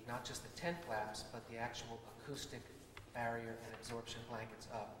not just the tent flaps, but the actual acoustic barrier and absorption blankets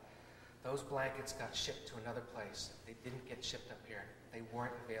up. Those blankets got shipped to another place. They didn't get shipped up here. They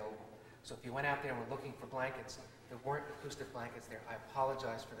weren't available. So if you went out there and were looking for blankets, there weren't acoustic blankets there. I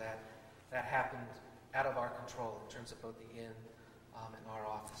apologize for that. That happened out of our control in terms of both the Inn and our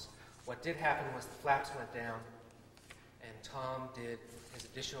office. What did happen was the flaps went down, and Tom did his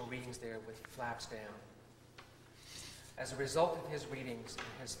additional readings there with flaps down. As a result of his readings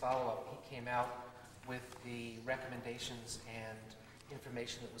and his follow-up, he came out with the recommendations and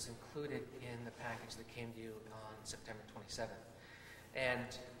information that was included in the package that came to you on September 27th.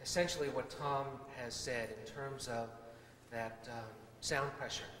 And essentially what Tom has said in terms of that sound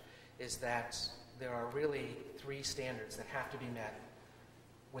pressure is that there are really 3 standards that have to be met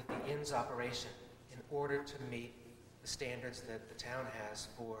with the Inn's operation in order to meet the standards that the town has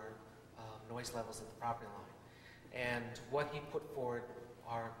for noise levels at the property line. And what he put forward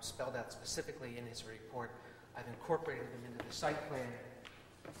are spelled out specifically in his report. I've incorporated them into the site plan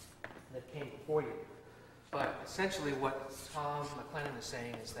that came before you. But essentially what Tom McLennan is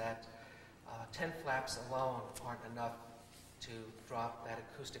saying is that tent flaps alone aren't enough to drop that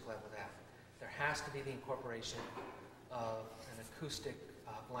acoustic level down. There has to be the incorporation of an acoustic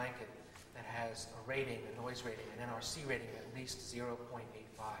blanket that has a rating, a noise rating, an NRC rating of at least 0.85.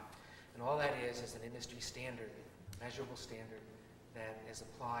 And all that is an industry standard, measurable standard that is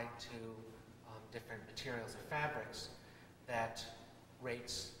applied to different materials or fabrics that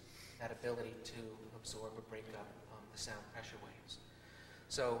rates that ability to absorb or break up the sound pressure waves.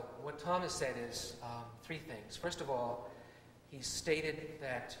 So what Tom has said is 3 things. First of all, he's stated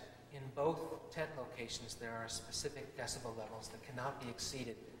that in both tent locations there are specific decibel levels that cannot be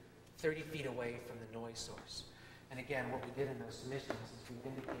exceeded 30 feet away from the noise source. And again, what we did in those submissions is we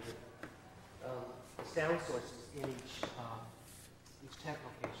indicated sound sources in each tent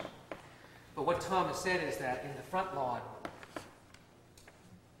location. But what Tom has said is that in the front lawn,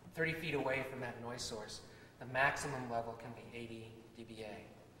 30 feet away from that noise source, the maximum level can be 80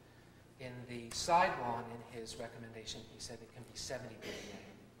 dBA. In the side lawn, in his recommendation, he said it can be 70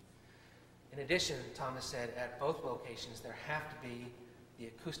 dBA. In addition, Thomas said at both locations there have to be the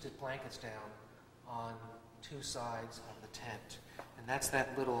acoustic blankets down on two sides of the tent. And that's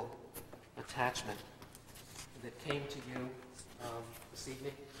that little attachment that came to you this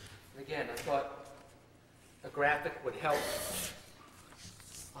evening. And again, I thought a graphic would help.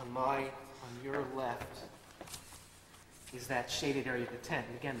 On your left is that shaded area of the tent.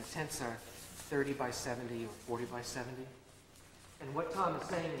 And again, the tents are 30 by 70 or 40 by 70. And what Tom is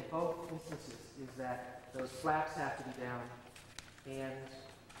saying in both instances is that those flaps have to be down and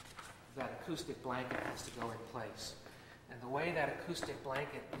that acoustic blanket has to go in place. And the way that acoustic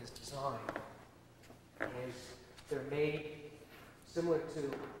blanket is designed is they're made similar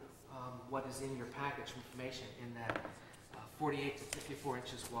to what is in your package information in that 48 to 54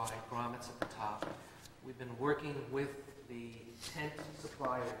 inches wide grommets at the top. We've been working with the tent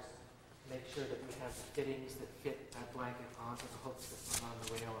suppliers to make sure that we have the fittings that fit that blanket onto the hooks that run on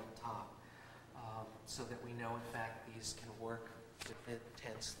the rail on the top, so that we know, in fact, these can work with the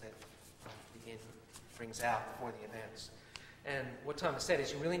tents that the inn brings out for the events. And what Thomas said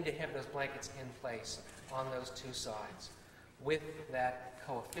is you really need to have those blankets in place on those two sides with that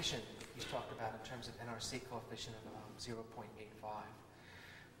coefficient that you talked about in terms of NRC coefficient of 0.85.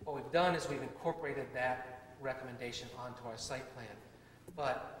 What we've done is we've incorporated that recommendation onto our site plan,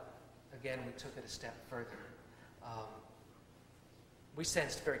 but again, we took it a step further. We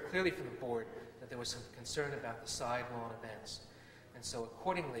sensed very clearly from the board that there was some concern about the side lawn events, and so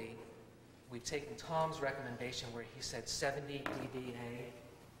accordingly, we've taken Tom's recommendation where he said 70 dBA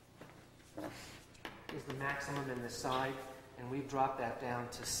is the maximum in the side, and we've dropped that down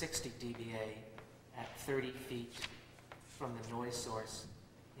to 60 dBA at 30 feet from the noise source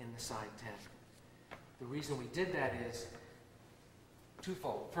in the side tent. The reason we did that is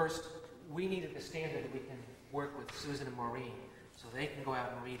twofold. First, we needed a standard that we can work with Susan and Maureen so they can go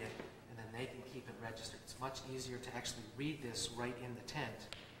out and read it, and then they can keep it registered. It's much easier to actually read this right in the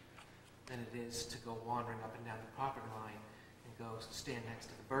tent than it is to go wandering up and down the property line and go stand next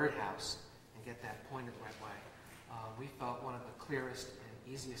to the birdhouse and get that pointed the right way. We felt one of the clearest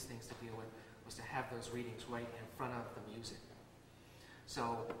and easiest things to deal with was to have those readings right in front of the music.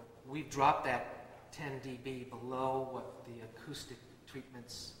 So we've dropped that 10 dB below what the acoustic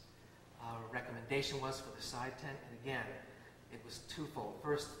treatment's recommendation was for the side tent. And again, it was twofold.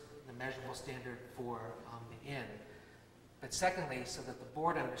 First, the measurable standard for the inn. But secondly, so that the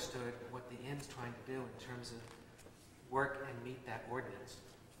board understood what the inn's trying to do in terms of work and meet that ordinance.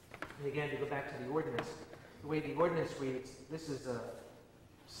 And again, to go back to the ordinance, the way the ordinance reads, this is a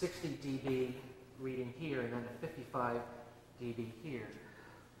 60 dB reading here and then a 55 dB here.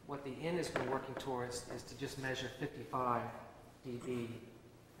 What the inn has been working towards is to just measure 55 dB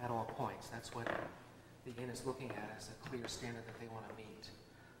at all points. That's what the inn is looking at as a clear standard that they want to meet.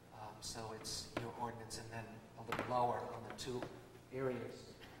 So it's your ordinance and then a little lower on the two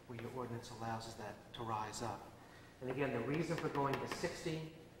areas where your ordinance allows that to rise up. And again, the reason for going to 60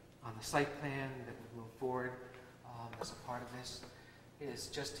 on the site plan that we move forward as a part of this is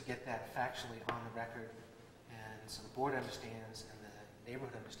just to get that factually on the record, and so the board understands and the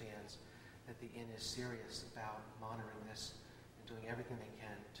neighborhood understands that the inn is serious about monitoring this and doing everything they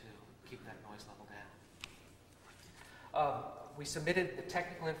can to keep that noise level down. We submitted the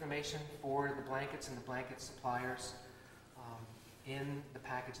technical information for the blankets and the blanket suppliers in the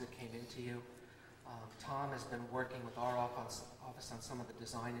package that came into you. Tom has been working with our office on some of the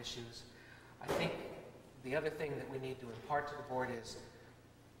design issues. I think the other thing that we need to impart to the board is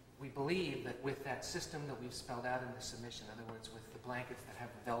we believe that with that system that we've spelled out in the submission, in other words, with the blankets that have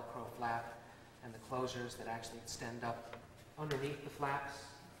the Velcro flap and the closures that actually extend up underneath the flaps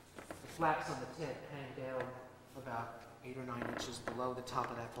on the tent hang down about 8 or 9 inches below the top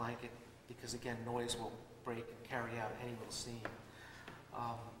of that blanket because, again, noise will break and carry out any little seam.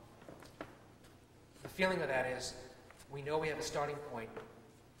 The feeling of that is we know we have a starting point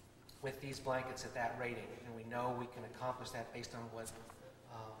with these blankets at that rating, and we know we can accomplish that based on what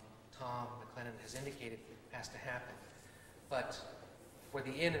Tom McLennan has indicated has to happen. But for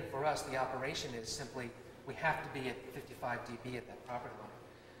the inn and for us, the operation is simply we have to be at 55 dB at that property line.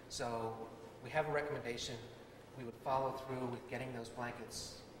 So we have a recommendation. We would follow through with getting those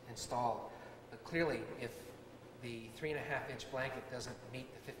blankets installed. But clearly, if the 3.5-inch blanket doesn't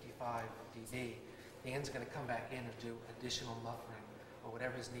meet the 55 dB, the inn's going to come back in and do additional muffling or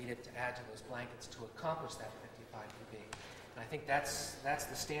whatever is needed to add to those blankets to accomplish that 55 dB. And I think that's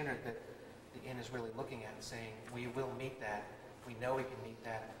the standard that the inn is really looking at and saying, we will meet that. We know we can meet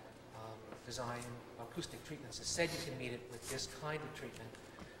that. Design acoustic treatments has said you can meet it with this kind of treatment,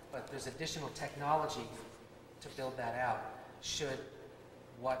 but there's additional technology to build that out should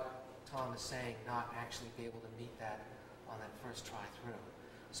what Tom is saying not actually be able to meet that on that first try through.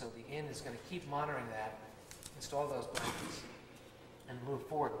 So the inn is going to keep monitoring that, install those blankets, and move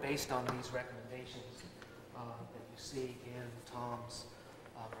forward based on these recommendations that you see in Tom's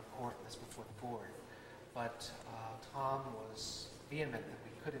report that's before the board. But Tom was vehement that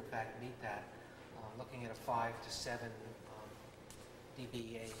we could in fact meet that, looking at a 5 to 7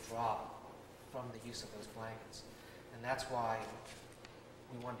 dBA drop from the use of those blankets. And that's why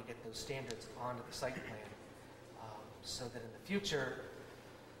we wanted to get those standards onto the site plan, so that in the future,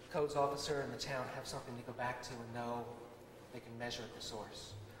 codes officer and the town have something to go back to and know they can measure at the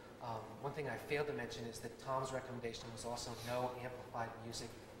source. One thing I failed to mention is that Tom's recommendation was also no amplified music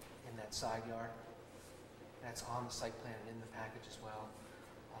in that side yard. That's on the site plan and in the package as well.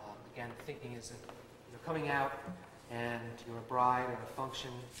 Again, the thinking is that you're coming out and you're a bride or a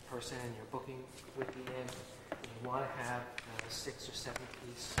function person and you're booking with the inn, and you want to have a 6 or 7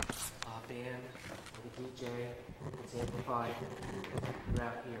 piece band with a DJ that's amplified, you're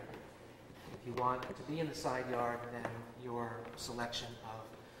out here. If you want to be in the side yard, then your selection of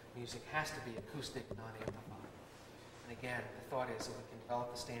music has to be acoustic, non-amplified. And again, the thought is that we can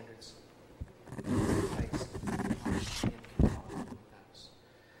develop the standards in place and can help with those.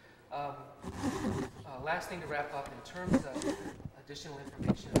 Last thing to wrap up, in terms of additional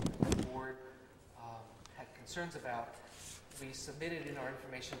information that the board had concerns about, we submitted in our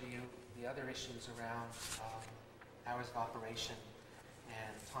information to you the other issues around hours of operation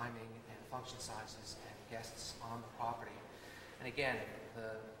and timing and function sizes and guests on the property. And again,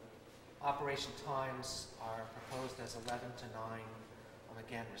 the operation times are proposed as 11 to 9,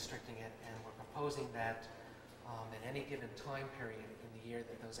 again restricting it, and we're proposing that in any given time period in the year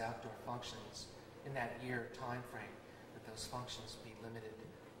that those outdoor functions, in that year time frame, that those functions be limited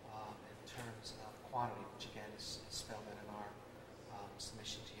in terms of quantity, which again is spelled out in our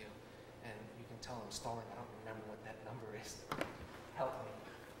submission to you. And you can tell I'm stalling, I don't remember what that number is. Help me.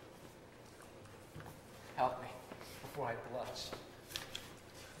 Help me before I blush.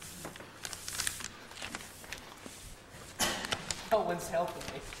 No one's helping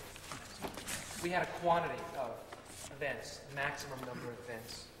me. We had a quantity of events, maximum number of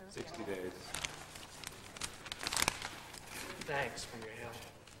events. 60 days. Thanks for your help.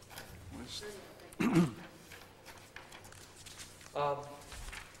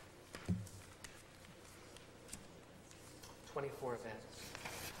 24 events.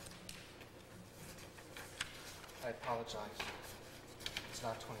 I apologize. It's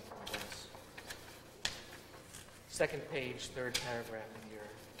not 24 events. Second page, third paragraph of your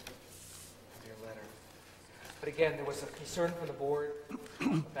letter. But again, there was a concern from the board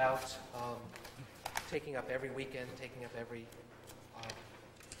about taking up every weekend, taking up every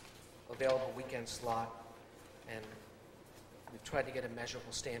available weekend slot, and we've tried to get a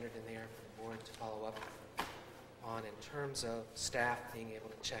measurable standard in there for the board to follow up on in terms of staff being able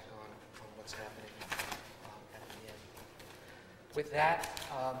to check on what's happening at the inn. With that,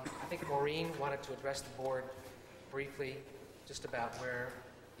 I think Maureen wanted to address the board briefly just about where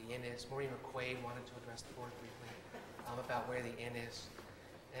the inn is. Maureen McQuaid wanted to address the board briefly about where the inn is.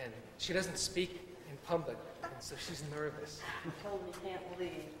 And she doesn't speak in public, and so she's nervous. I totally can't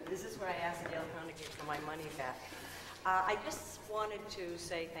believe. This is where I asked Dale Carnegie for my money back. I just wanted to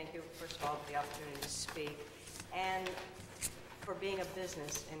say thank you, first of all, for the opportunity to speak, and for being a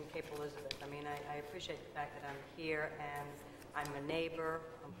business in Cape Elizabeth. I mean, I appreciate the fact that I'm here, and I'm a neighbor,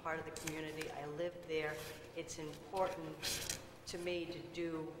 I'm part of the community, I live there. It's important to me to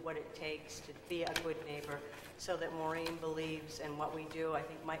do what it takes to be a good neighbor so that Maureen believes in what we do. I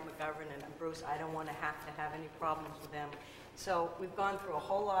think Mike McGovern and Bruce, I don't want to have any problems with them. So we've gone through a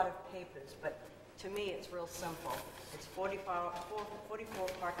whole lot of papers, but to me it's real simple. It's 44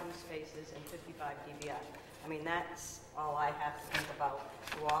 parking spaces and 55 dBi. I mean, that's all I have to think about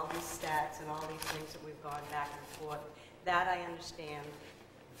through all these stats and all these things that we've gone back and forth. That I understand,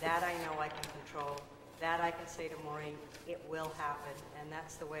 that I know I can control, that I can say to Maureen, it will happen, and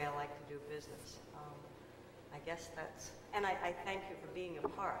that's the way I like to do business. I guess that's, and I thank you for being a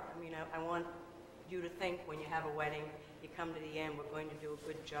part. I mean, I want you to think when you have a wedding, you come to the end, we're going to do a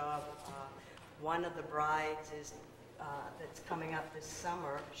good job. One of the brides is that's coming up this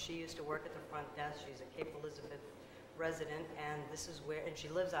summer. She used to work at the front desk. She's a Cape Elizabeth resident, and this is where, and she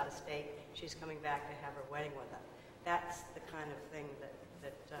lives out of state. She's coming back to have her wedding with her. that's the kind of thing that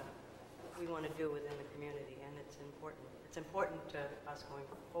we want to do within the community, and it's important. It's important to us going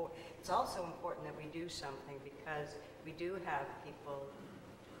forward. It's also important that we do something because we do have people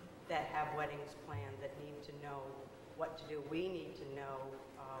that have weddings planned that need to know what to do. We need to know.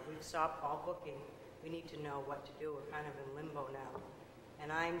 We've stopped all booking. We need to know what to do. We're kind of in limbo now.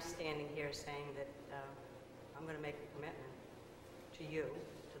 And I'm standing here saying that I'm going to make a commitment to you,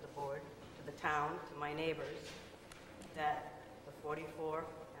 to the board, to the town, to my neighbors, that the 44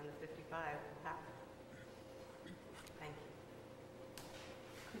 and the 55 will happen. Thank you.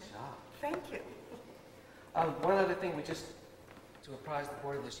 Good job. Thank you. One other thing, to apprise the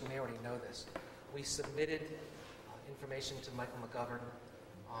board of this, you may already know this. We submitted information to Michael McGovern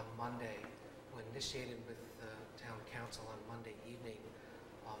on Monday, who initiated with the town council on Monday evening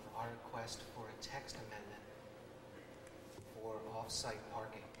our request for a text amendment for off-site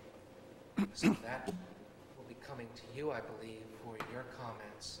parking. So that will be coming to you, I believe, for your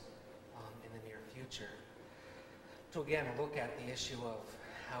comments in the near future. To again look at the issue of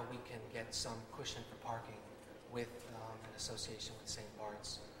how we can get some cushion for parking with an association with St.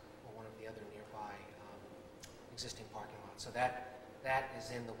 Bart's or one of the other nearby existing parking lots. So that is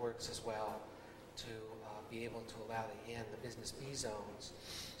in the works as well, to be able to allow the business B zones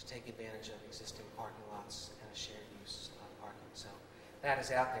to take advantage of existing parking lots and a shared use parking. So that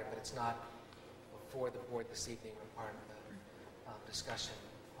is out there, but it's not before the board this evening or part of the discussion,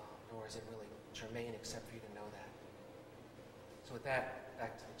 nor is it really germane except for you to know that. So with that,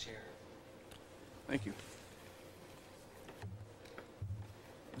 back to the chair. Thank you.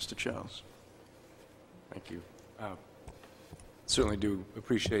 Mr. Charles. Thank you. Certainly do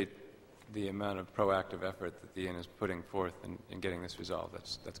appreciate the amount of proactive effort that the Inn is putting forth in getting this resolved.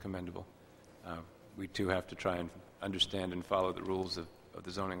 That's commendable. We too have to try and understand and follow the rules of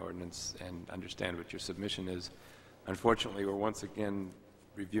the zoning ordinance and understand what your submission is. Unfortunately, we're once again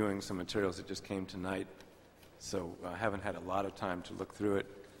reviewing some materials that just came tonight, so I haven't had a lot of time to look through it.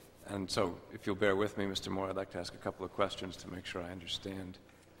 And so, if you'll bear with me, Mr. Moore, I'd like to ask a couple of questions to make sure I understand.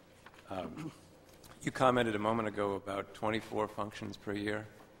 You commented a moment ago about 24 functions per year,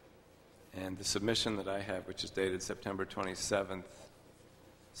 and the submission that I have, which is dated September 27th,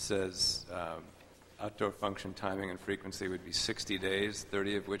 says outdoor function timing and frequency would be 60 days,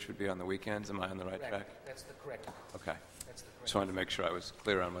 30 of which would be on the weekends. Am I on the right track? That's the correct. Okay. That's the correct. Just wanted to make sure I was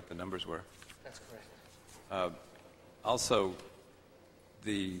clear on what the numbers were. That's correct. Also,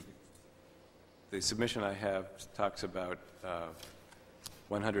 the submission I have talks about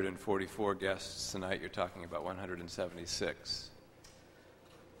 144 guests tonight. You're talking about 176.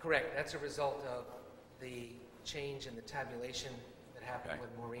 Correct. That's a result of the change in the tabulation that happened when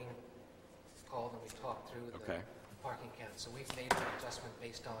Maureen called and we talked through the parking count. So we've made an adjustment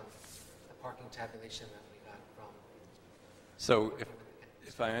based on the parking tabulation that we got from... So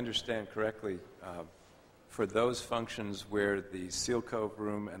if I understand correctly, for those functions where the Seal Cove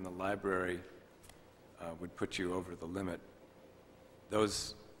room and the library would put you over the limit,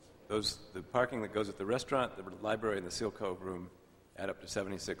 the parking that goes at the restaurant, the library, and the Seal Cove room add up to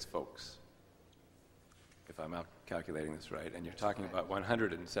 76 folks, if I'm out calculating this right, and you're talking about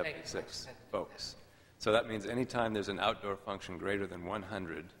 176 folks. So that means anytime there's an outdoor function greater than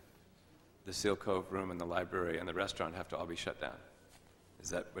 100, the Seal Cove room and the library and the restaurant have to all be shut down. Is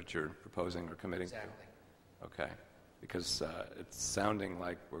that what you're proposing or committing to? Exactly. Okay. Because it's sounding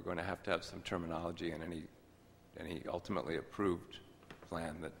like we're going to have some terminology in any ultimately approved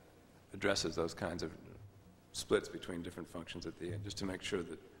plan that addresses those kinds of splits between different functions at the end, just to make sure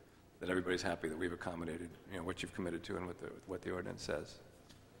that everybody's happy that we've accommodated what you've committed to and what the ordinance says.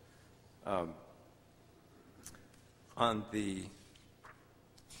 On the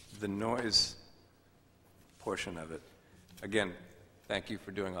noise portion of it, again, thank you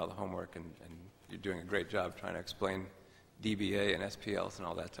for doing all the homework, and you're doing a great job trying to explain DBA and SPLs and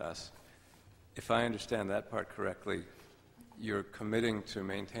all that to us. If I understand that part correctly, you're committing to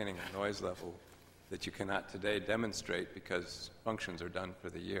maintaining a noise level that you cannot today demonstrate because functions are done for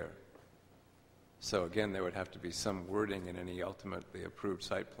the year. So again, there would have to be some wording in any ultimately approved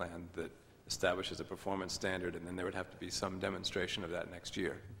site plan that establishes a performance standard, and then there would have to be some demonstration of that next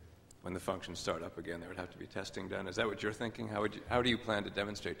year. When the functions start up again, there would have to be testing done. Is that what you're thinking? How do you plan to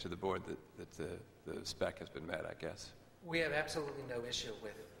demonstrate to the board that the spec has been met, I guess? We have absolutely no issue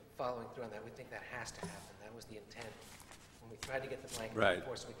with following through on that. We think that has to happen. That was the intent. When we tried to get the blanket, of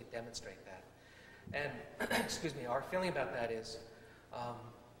course, we could demonstrate that. And, excuse me, our feeling about that is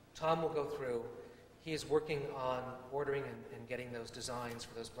Tom will go through. He is working on ordering and getting those designs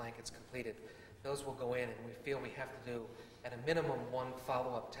for those blankets completed. Those will go in, and we feel we have to do, at a minimum, one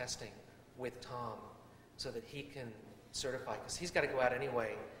follow-up testing with Tom so that he can certify, because he's got to go out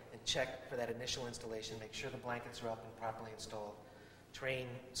anyway and check for that initial installation, make sure the blankets are up and properly installed, train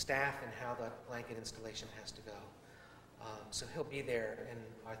staff in how the blanket installation has to go. So he'll be there, and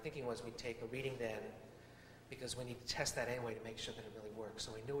our thinking was we'd take a reading then, because we need to test that anyway to make sure that it really works.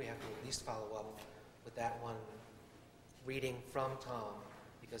 So we knew we have to at least follow up with that one reading from Tom,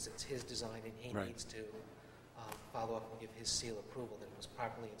 because it's his design and he needs to follow up and give his seal approval that it was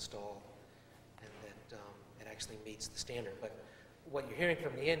properly installed and that it actually meets the standard. But what you're hearing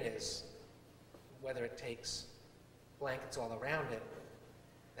from the inn is whether it takes blankets all around it,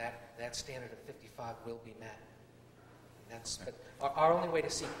 that standard of 55 will be met. And but our only way to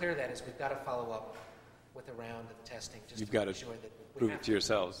see clear that is we've got to follow up with a round of testing just You've to got make to sure that we prove have it to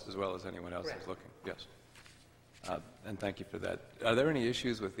yourselves as well as anyone else Correct. is looking. Yes. And thank you for that. Are there any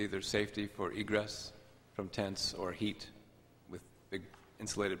issues with either safety for egress from tents or heat with big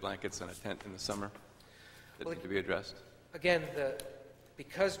insulated blankets and a tent in the summer that need to be addressed? Again,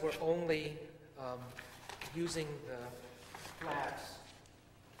 because we're only using the flaps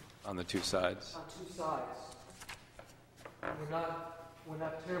On the two sides? on two sides, we're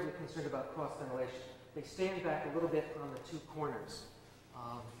not terribly concerned about cross ventilation. They stand back a little bit on the two corners,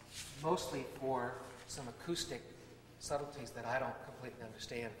 mostly for some acoustic subtleties that I don't completely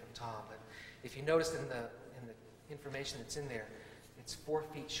understand from Tom. But if you notice in the information that's in there, it's 4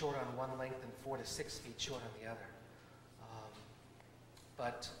 feet short on one length and 4 to 6 feet short on the other.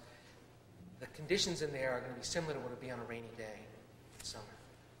 But the conditions in there are going to be similar to what it would be on a rainy day in summer,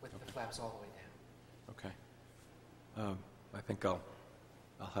 with the flaps all the way down. Okay. I think I'll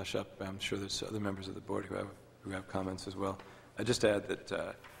hush up. I'm sure there's other members of the board who have comments as well. I just add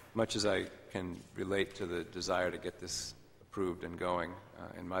that much as I can relate to the desire to get this approved and going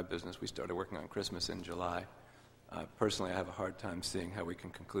in my business, we started working on Christmas in July. Personally, I have a hard time seeing how we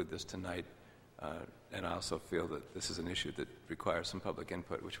can conclude this tonight, and I also feel that this is an issue that requires some public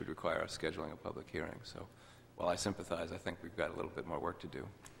input, which would require us scheduling a public hearing. So while I sympathize, I think we've got a little bit more work to do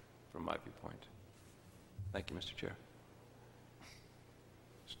from my viewpoint. Thank you, Mr. Chair.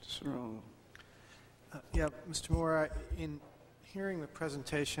 Mr. Cirillo. Yeah, Mr. Moore, in hearing the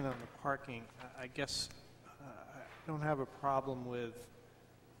presentation on the parking, I guess I don't have a problem with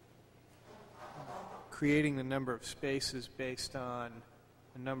creating the number of spaces based on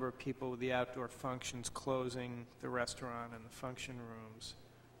the number of people with the outdoor functions closing the restaurant and the function rooms,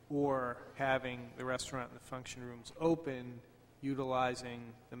 or having the restaurant and the function rooms open, utilizing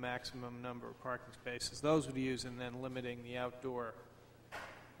the maximum number of parking spaces those would use, and then limiting the outdoor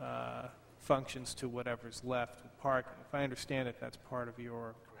functions to whatever's left with parking. If I understand it, that's part of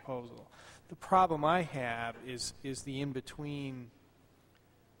your proposal. The problem I have is the in-between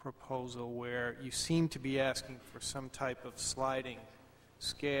proposal, where you seem to be asking for some type of sliding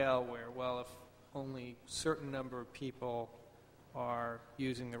scale where, well, if only a certain number of people are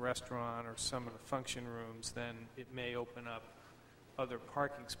using the restaurant or some of the function rooms, then it may open up other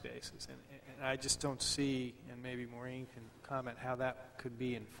parking spaces. And I just don't see, and maybe Maureen can comment, how that could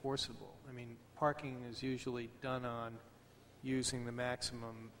be enforceable. I mean, parking is usually done on using the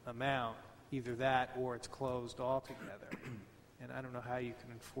maximum amount, either that or it's closed altogether. And I don't know how you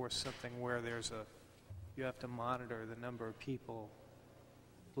can enforce something where you have to monitor the number of people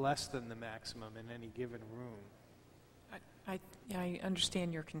less than the maximum in any given room. I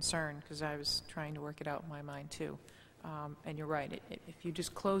understand your concern, because I was trying to work it out in my mind too. And you're right. If you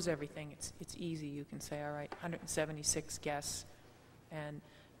just close everything, it's easy. You can say, all right, 176 guests, and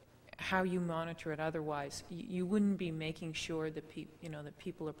how you monitor it otherwise, you wouldn't be making sure that that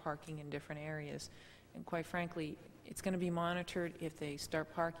people are parking in different areas. And quite frankly, it's going to be monitored if they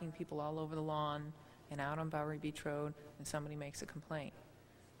start parking people all over the lawn and out on Bowery Beach Road, and somebody makes a complaint.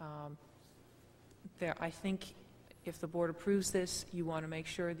 I think if the board approves this, you want to make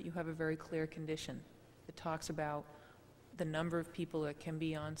sure that you have a very clear condition that talks about the number of people that can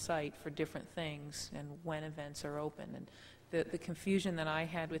be on site for different things and when events are open. And the confusion that I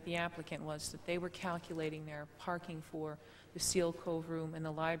had with the applicant was that they were calculating their parking for the Seal Cove room and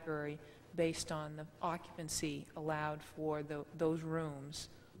the library based on the occupancy allowed for those rooms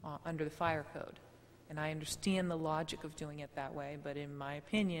under the fire code. And I understand the logic of doing it that way, but in my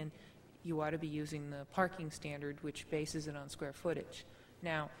opinion, you ought to be using the parking standard, which bases it on square footage.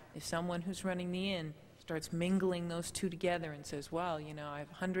 Now, if someone who's running the inn starts mingling those two together and says, well, I have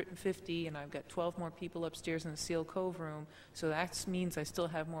 150 and I've got 12 more people upstairs in the Seal Cove room, so that means I still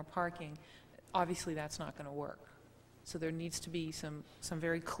have more parking, obviously that's not going to work. So there needs to be some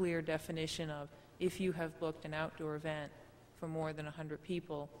very clear definition of, if you have booked an outdoor event for more than 100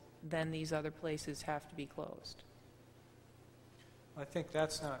 people, then these other places have to be closed. I think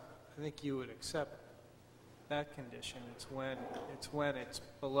you would accept that condition. It's when it's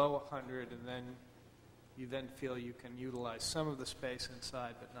below 100, and then you then feel you can utilize some of the space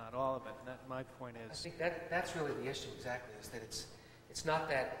inside, but not all of it. And that, my point I is, think that's really the issue, exactly, is that it's not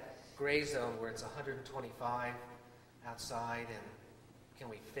that gray zone where it's 125 outside, and can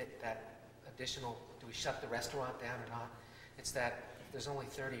we fit that additional, do we shut the restaurant down or not? It's that if there's only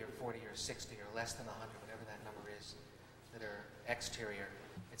 30 or 40 or 60 or less than 100, whatever that number is, that are exterior,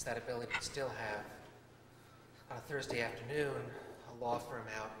 it's that ability to still have, on a Thursday afternoon, a law firm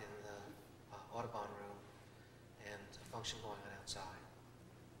out in the Audubon room and a function going on outside.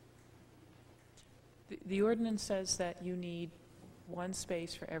 The ordinance says that you need one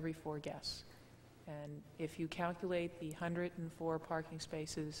space for every 4 guests. And if you calculate the 104 parking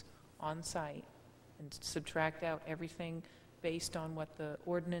spaces on site and subtract out everything based on what the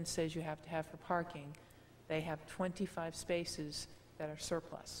ordinance says you have to have for parking, they have 25 spaces that are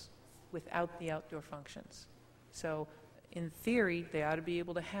surplus without the outdoor functions. So in theory, they ought to be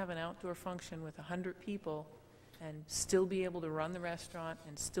able to have an outdoor function with 100 people and still be able to run the restaurant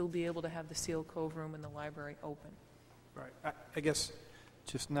and still be able to have the Seal Cove room and the library open. right, I guess,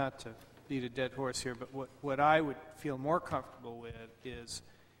 just not to beat a dead horse here, but what I would feel more comfortable with is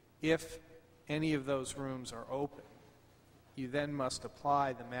if any of those rooms are open, you then must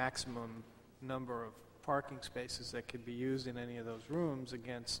apply the maximum number of parking spaces that could be used in any of those rooms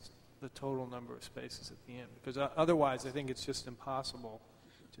against the total number of spaces at the end. Because otherwise, I think it's just impossible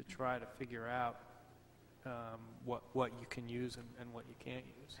to try to figure out what you can use and what you can't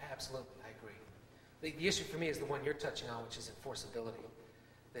use. Absolutely, I agree. The issue for me is the one you're touching on, which is enforceability.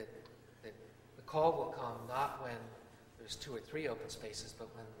 That the call will come not when there's 2 or 3 open spaces, but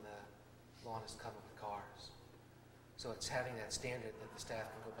when the lawn is covered with cars. So it's having that standard that the staff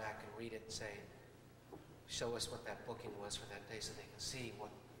can go back and read it and say, show us what that booking was for that day so they can see what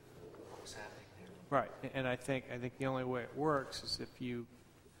was happening there. Right, and I think the only way it works is if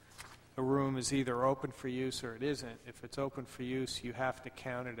a room is either open for use or it isn't. If it's open for use, you have to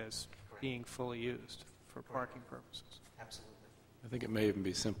count it as being fully used for parking purposes. Absolutely. I think it may even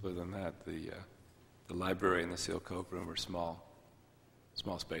be simpler than that. The library and the Seal Cove room are small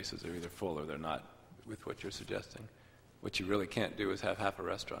spaces. They're either full or they're not, with what you're suggesting. What you really can't do is have half a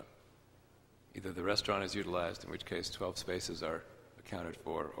restaurant. Either the restaurant is utilized, in which case 12 spaces are accounted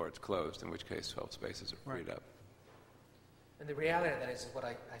for, or it's closed, in which case 12 spaces are freed up. And the reality of that is what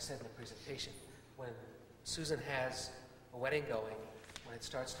I said in the presentation. When Susan has a wedding going, when it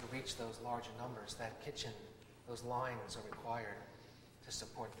starts to reach those larger numbers, that kitchen, those lines are required to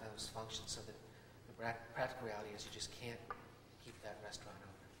support those functions, so that the practical reality is you just can't keep that restaurant open.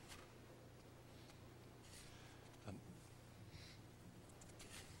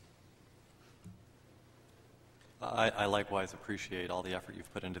 I likewise appreciate all the effort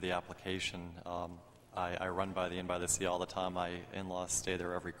you've put into the application. I run by the Inn by the Sea all the time. My in-laws stay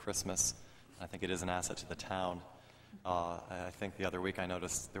there every Christmas. I think it is an asset to the town. I think the other week I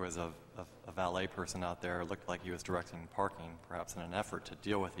noticed there was a valet person out there. It looked like he was directing parking, perhaps in an effort to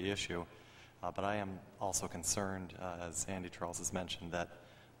deal with the issue. But I am also concerned, as Andy Charles has mentioned, that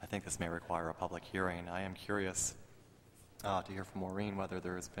I think this may require a public hearing. I am curious to hear from Maureen whether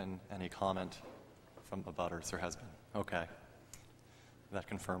there has been any comment from the butters. There has been. Okay. That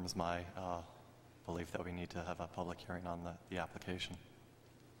confirms my belief that we need to have a public hearing on the application.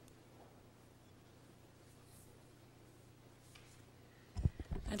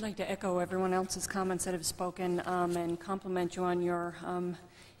 I'd like to echo everyone else's comments that have spoken and compliment you on your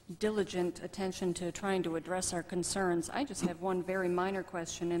diligent attention to trying to address our concerns. I just have one very minor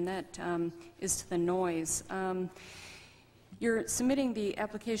question, and that is to the noise. You're submitting the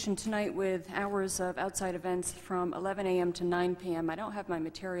application tonight with hours of outside events from 11 a.m. to 9 p.m. I don't have my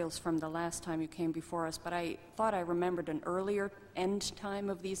materials from the last time you came before us, but I thought I remembered an earlier end time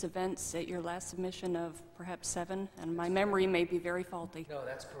of these events at your last submission of perhaps 7, and my memory may be very faulty. No,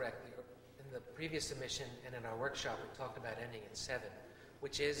 that's correct. In the previous submission and in our workshop, we talked about ending at 7,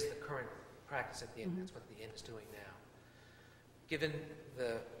 which is the current practice at the Inn. That's what the Inn is doing now. Given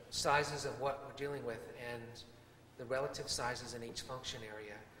the sizes of what we're dealing with and the relative sizes in each function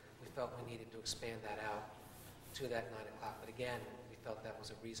area, we felt we needed to expand that out to that 9 o'clock. But again, we felt that was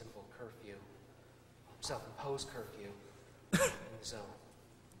a reasonable curfew, self-imposed curfew in the zone.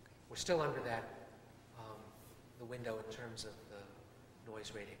 We're still under that, the window in terms of the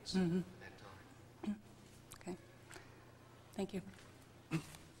noise ratings at that time. Okay. Thank you.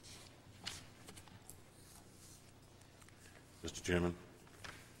 Mr. Chairman,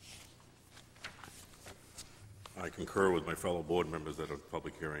 I concur with my fellow board members that a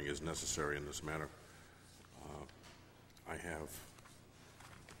public hearing is necessary in this matter. I have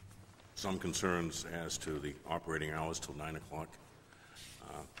some concerns as to the operating hours till 9 o'clock.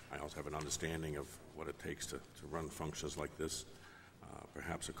 I also have an understanding of what it takes to run functions like this.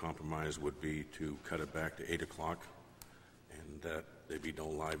 Perhaps a compromise would be to cut it back to 8 o'clock and that there be no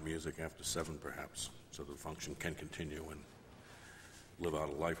live music after 7 perhaps, so the function can continue and live out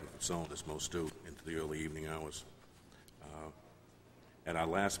a life of its own, as most do, into the early evening hours. At our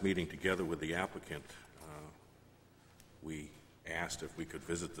last meeting together with the applicant, we asked if we could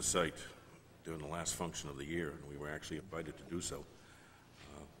visit the site during the last function of the year, and we were actually invited to do so.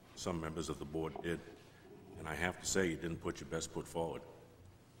 Some members of the board did, and I have to say you didn't put your best foot forward.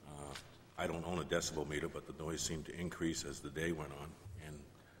 I don't own a decibel meter, but the noise seemed to increase as the day went on, and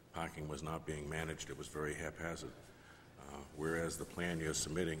parking was not being managed. It was very haphazard. Whereas the plan you're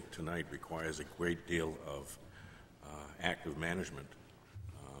submitting tonight requires a great deal of active management,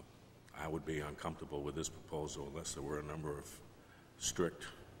 I would be uncomfortable with this proposal unless there were a number of strict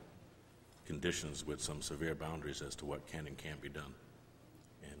conditions with some severe boundaries as to what can and can't be done.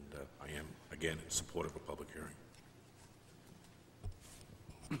 And I am, again, in support of a public hearing.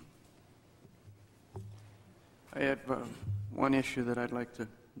 I have one issue that I'd like to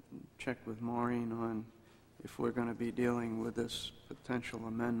check with Maureen on. If we're going to be dealing with this potential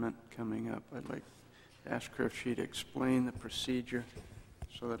amendment coming up, I'd like to ask her if she'd explain the procedure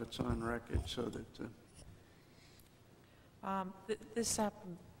so that it's on record, so that...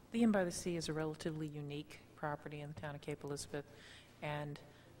 The Inn by the Sea is a relatively unique property in the town of Cape Elizabeth, and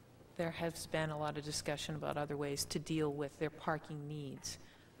there has been a lot of discussion about other ways to deal with their parking needs.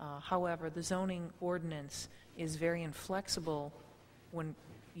 However, the zoning ordinance is very inflexible when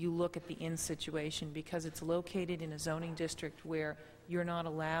you look at the inn situation because it's located in a zoning district where you're not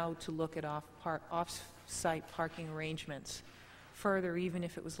allowed to look at off-site parking arrangements. Further, even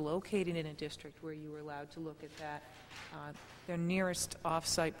if it was located in a district where you were allowed to look at that, their nearest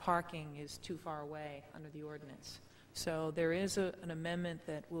off-site parking is too far away under the ordinance. So there is an amendment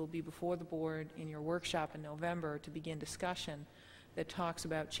that will be before the board in your workshop in November to begin discussion that talks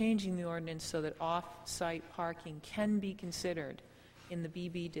about changing the ordinance so that off-site parking can be considered in the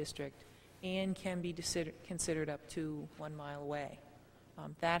BB district and can be considered up to 1 mile away.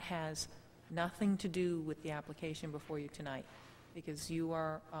 That has nothing to do with the application before you tonight, because you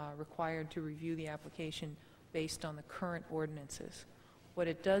are required to review the application based on the current ordinances. What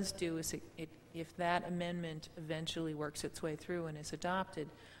it does do is, if that amendment eventually works its way through and is adopted,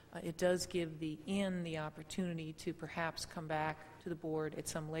 it does give the inn the opportunity to perhaps come back to the board at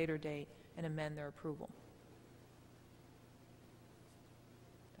some later date and amend their approval.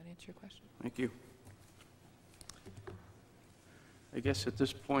 Does that answer your question? Thank you. I guess at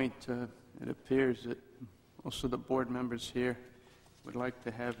this point, it appears that most of the board members here would like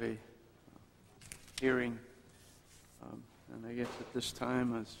to have a hearing. And I guess at this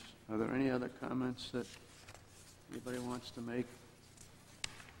time, are there any other comments that anybody wants to make?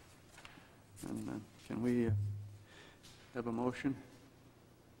 And can we have a motion?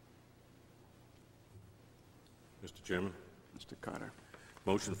 Mr. Chairman? Mr. Carter.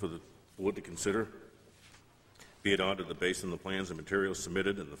 Motion for the board to consider. Be it ordered that based on the plans and materials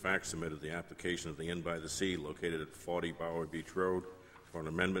submitted and the facts submitted, the application of the Inn by the Sea located at 40 Bower Beach Road for an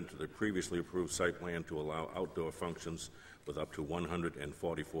amendment to the previously approved site plan to allow outdoor functions with up to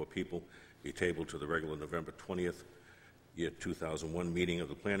 144 people be tabled to the regular November 20th, year 2001 meeting of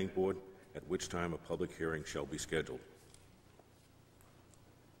the Planning Board, at which time a public hearing shall be scheduled.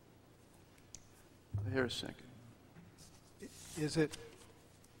 I hear a second. Is it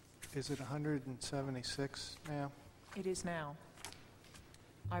 176 now? It is now.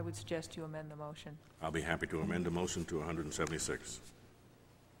 I would suggest you amend the motion. I'll be happy to amend the motion to 176.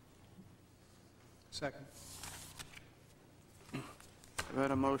 Second. I've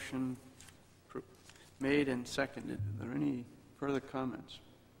had a motion made and seconded. Are there any further comments?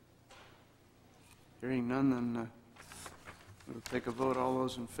 Hearing none, then we'll take a vote. All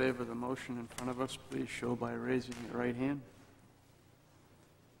those in favor of the motion in front of us, please show by raising your right hand.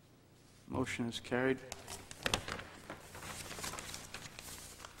 Motion is carried.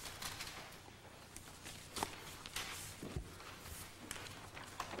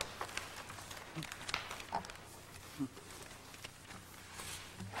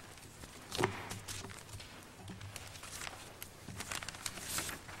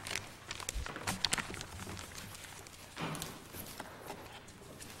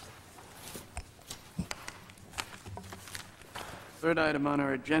 Third item on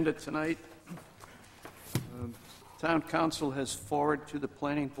our agenda tonight, Town Council has forwarded to the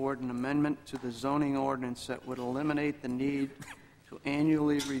Planning Board an amendment to the zoning ordinance that would eliminate the need to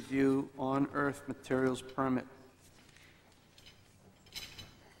annually review on-earth materials permit.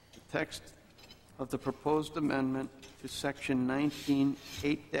 The text of the proposed amendment to Section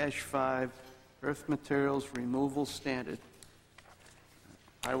 19.8-5, Earth Materials Removal Standard.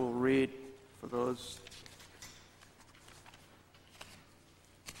 I will read for those.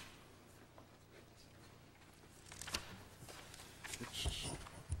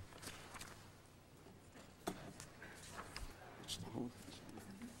 It's the whole thing.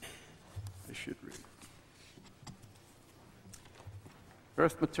 I should read.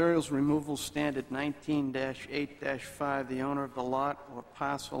 Earth Materials Removal Standard 19-8-5, the owner of the lot or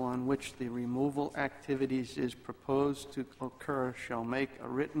parcel on which the removal activities is proposed to occur shall make a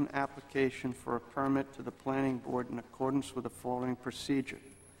written application for a permit to the Planning Board in accordance with the following procedure.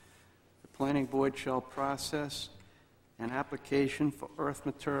 The Planning Board shall process an application for earth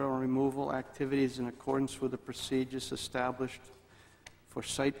material removal activities in accordance with the procedures established for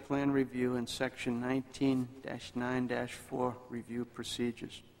site plan review in Section 19-9-4 review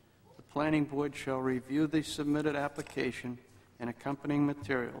procedures. The Planning Board shall review the submitted application and accompanying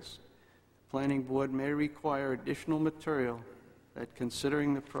materials. The Planning Board may require additional material that,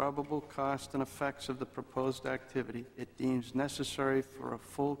 considering the probable cost and effects of the proposed activity, it deems necessary for a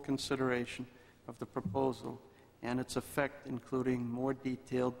full consideration of the proposal and its effect, including more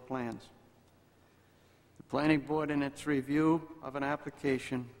detailed plans. The Planning Board, in its review of an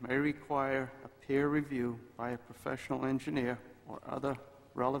application, may require a peer review by a professional engineer or other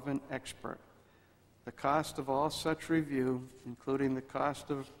relevant expert. The cost of all such review, including the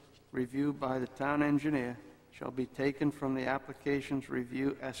cost of review by the town engineer, shall be taken from the application's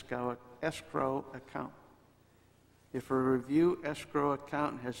review escrow account. If a review escrow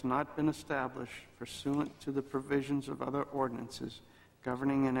account has not been established pursuant to the provisions of other ordinances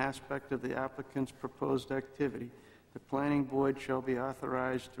governing an aspect of the applicant's proposed activity, the Planning Board shall be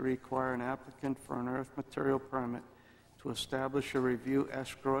authorized to require an applicant for an earth material permit to establish a review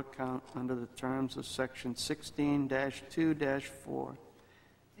escrow account under the terms of Section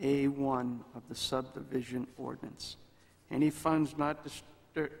 16-2-4A1 of the subdivision ordinance. Any funds not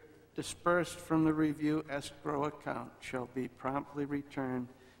dispersed from the review escrow account shall be promptly returned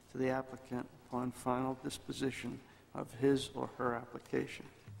to the applicant upon final disposition of his or her application.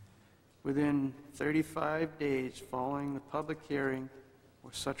 Within 35 days following the public hearing,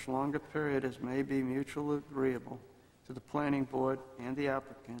 or such longer period as may be mutually agreeable to the Planning Board and the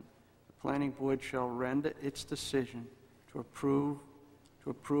applicant, the Planning Board shall render its decision to approve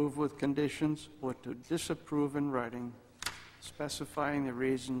with conditions or to disapprove in writing, specifying the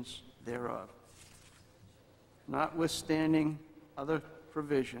reasons thereof. Notwithstanding other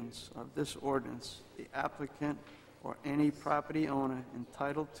provisions of this ordinance, the applicant or any property owner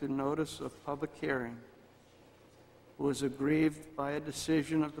entitled to notice of public hearing who is aggrieved by a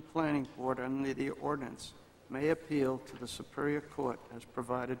decision of the Planning Board under the ordinance may appeal to the Superior Court as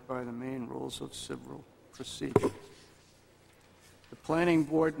provided by the main rules of civil procedure. The Planning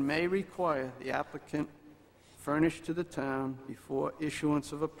Board may require the applicant furnish to the town, before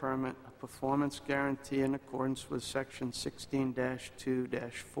issuance of a permit, a performance guarantee in accordance with Section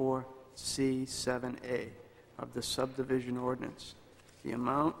 16-2-4C7A of the subdivision ordinance. The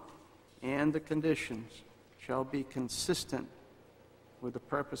amount and the conditions shall be consistent with the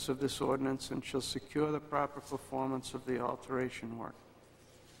purpose of this ordinance and shall secure the proper performance of the alteration work.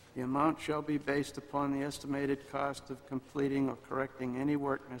 The amount shall be based upon the estimated cost of completing or correcting any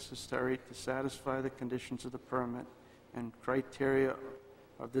work necessary to satisfy the conditions of the permit and criteria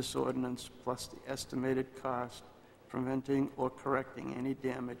of this ordinance, plus the estimated cost preventing or correcting any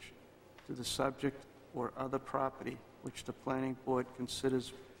damage to the subject or other property which the Planning Board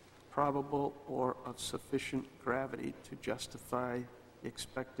considers probable or of sufficient gravity to justify the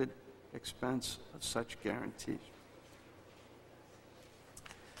expected expense of such guarantees.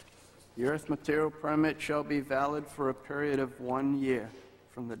 The earth material permit shall be valid for a period of 1 year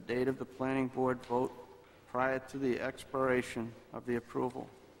from the date of the Planning Board vote prior to the expiration of the approval.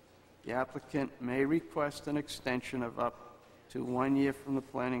 The applicant may request an extension of up to 1 year from the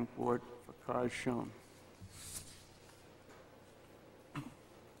Planning Board for cause shown.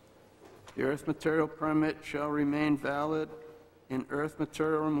 The earth material permit shall remain valid and earth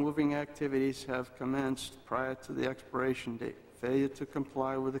material removing activities have commenced prior to the expiration date. Failure to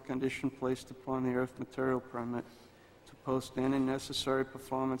comply with the condition placed upon the earth material permit to post any necessary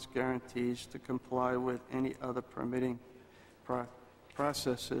performance guarantees, to comply with any other permitting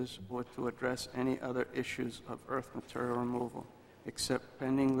processes, or to address any other issues of earth material removal, except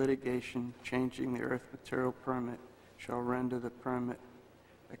pending litigation changing the earth material permit, shall render the permit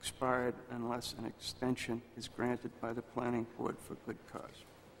expired unless an extension is granted by the Planning Board for good cause.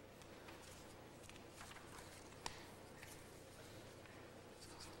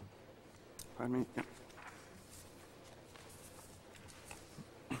 Pardon me? Yep.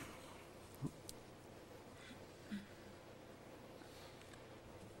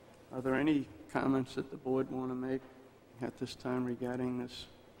 Are there any comments that the board want to make at this time regarding this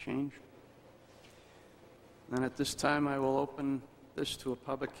change? And at this time, I will open this to a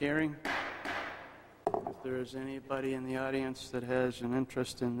public hearing. If there is anybody in the audience that has an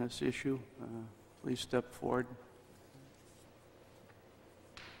interest in this issue, please step forward.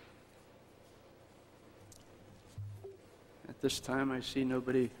 At this time, I see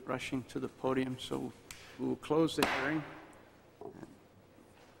nobody rushing to the podium, so we will close the hearing.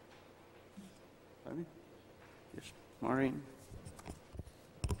 Pardon me? Yes, Maureen.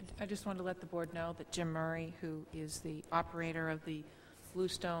 I just wanted to let the board know that Jim Murray, who is the operator of the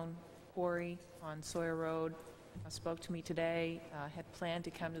Bluestone Quarry on Sawyer Road, spoke to me today, had planned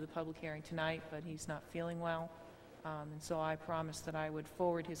to come to the public hearing tonight, but he's not feeling well. And so I promised that I would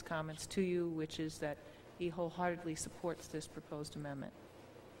forward his comments to you, which is that he wholeheartedly supports this proposed amendment.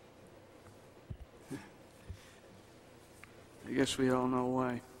 I guess we all know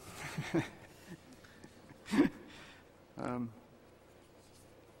why.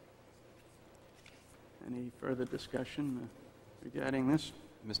 Any further discussion regarding this?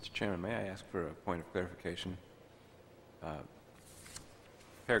 Mr. Chairman, may I ask for a point of clarification?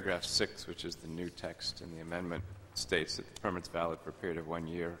 Paragraph 6, which is the new text in the amendment, states that the permit's valid for a period of 1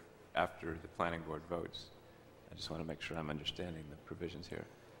 year after the planning board votes. I just want to make sure I'm understanding the provisions here.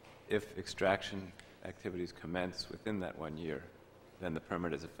 If extraction activities commence within that 1 year, then the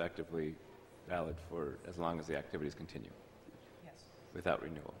permit is effectively valid for as long as the activities continue? Yes. Without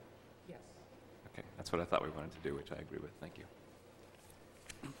renewal? Yes. Okay, that's what I thought we wanted to do, which I agree with. Thank you.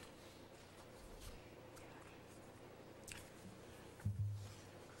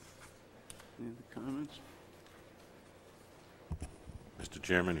 Any other comments? Mr.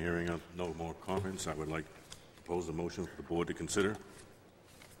 Chairman, hearing no more comments, I would like to propose a motion for the board to consider.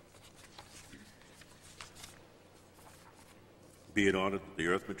 Be it ordered that the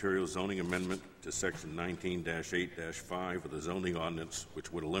earth materials zoning amendment to section 19-8-5 of the zoning ordinance,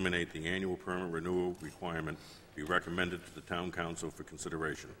 which would eliminate the annual permit renewal requirement, be recommended to the town council for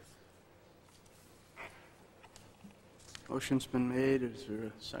consideration. Motion's been made. Is there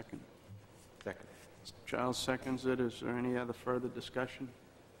a second? Second. Mr. Giles seconds it. Is there any other further discussion?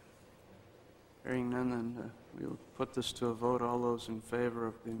 Hearing none, then we will put this to a vote. All those in favor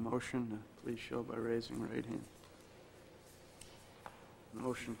of the motion, please show by raising your right hand. The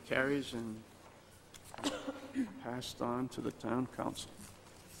motion carries and passed on to the town council.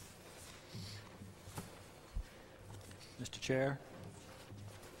 Mr. Chair,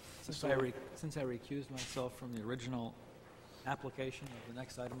 since I recused myself from the original application of the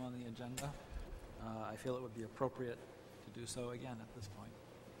next item on the agenda, I feel it would be appropriate to do so again at this point.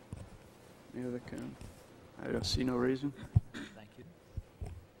 Any other comment? I don't see no reason. Thank you.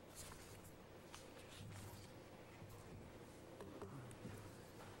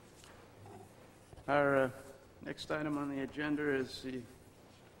 Our next item on the agenda is the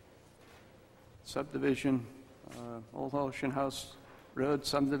subdivision, Old Ocean House Road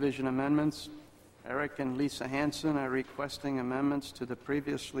subdivision amendments. Eric and Lisa Hanson are requesting amendments to the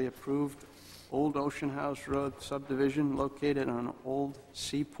previously approved Old Ocean House Road subdivision located on Old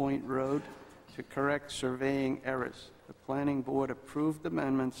Sea Point Road to correct surveying errors. The Planning Board approved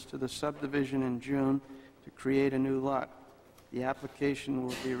amendments to the subdivision in June to create a new lot. The application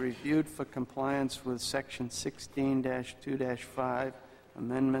will be reviewed for compliance with Section 16-2-5,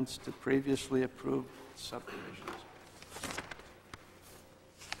 amendments to previously approved subdivisions.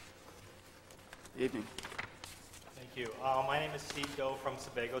 Evening. Thank you. My name is Steve Doe from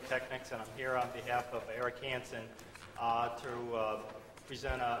Sebago Technics, and I'm here on behalf of Eric Hansen to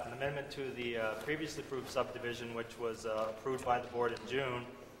present an amendment to the previously approved subdivision, which was approved by the board in June.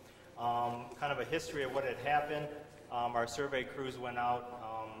 Kind of a history of what had happened. Our survey crews went out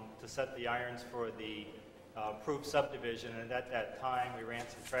to set the irons for the approved subdivision, and at that time we ran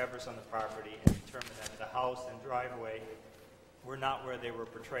some traverse on the property and determined that the house and driveway were not where they were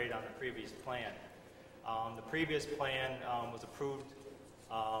portrayed on the previous plan. The previous plan was approved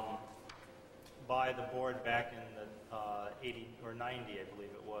by the board back in the 80 or 90, I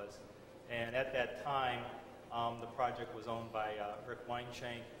believe it was. And at that time, the project was owned by Rick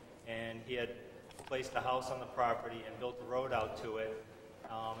Weinshank, and he had placed a house on the property and built a road out to it.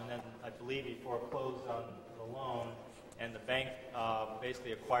 And then I believe he foreclosed on the loan, and the bank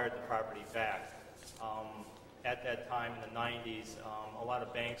basically acquired the property back. At that time in the 90s, a lot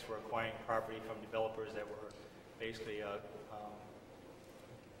of banks were acquiring property from developers that were basically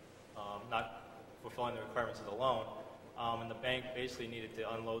not fulfilling the requirements of the loan. and the bank basically needed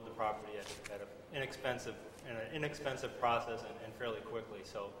to unload the property at an inexpensive process and fairly quickly.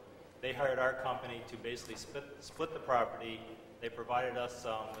 So they hired our company to basically split the property. They provided us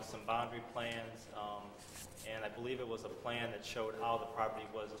with some boundary plans, and I believe it was a plan that showed how the property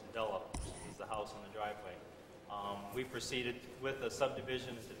was developed, which was the house and the driveway. We proceeded with a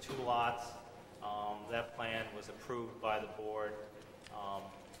subdivision into 2 lots. That plan was approved by the board,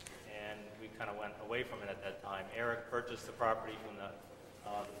 and we kind of went away from it at that time. Eric purchased the property from the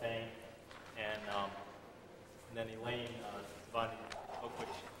bank, and then Elaine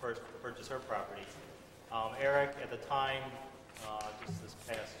purchased her property. Eric, at the time, just this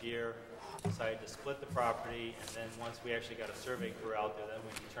past year, decided to split the property, and then once we actually got a survey crew out there, then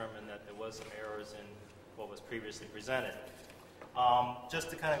we determined that there was some errors in what was previously presented. Just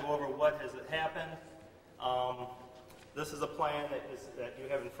to kind of go over what has happened, this is a plan that you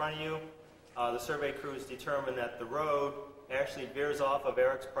have in front of you. The survey crews determined that the road actually veers off of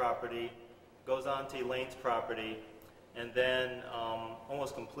Eric's property, goes on to Elaine's property, and then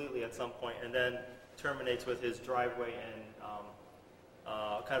almost completely at some point, and then terminates with his driveway and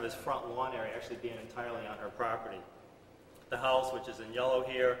kind of his front lawn area actually being entirely on her property. The house, which is in yellow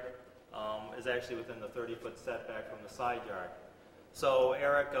here, is actually within the 30-foot setback from the side yard. So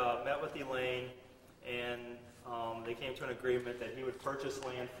Eric met with Elaine, and they came to an agreement that he would purchase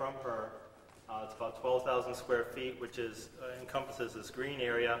land from her. It's about 12,000 square feet, which encompasses this green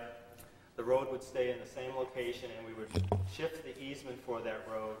area. The road would stay in the same location, and we would shift the easement for that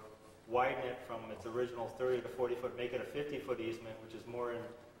road, widen it from its original 30 to 40 foot, make it a 50-foot easement, which is more in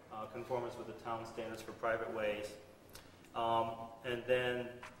conformance with the town standards for private ways. And then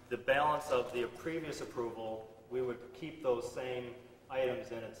the balance of the previous approval, we would keep those same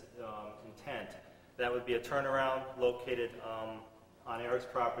items in its intent. That would be a turnaround located on Eric's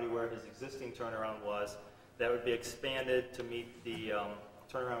property where his existing turnaround was. That would be expanded to meet the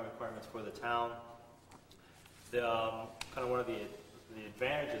turnaround requirements for the town. Kind of one of the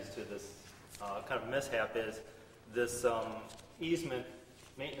advantages to this kind of mishap is this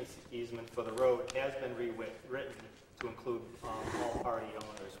maintenance easement for the road has been rewritten to include all party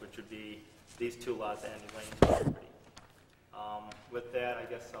owners, which would be these 2 lots and Elaine's property. With that, I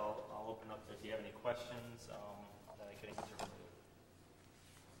guess I'll open up if you have any questions that I could answer.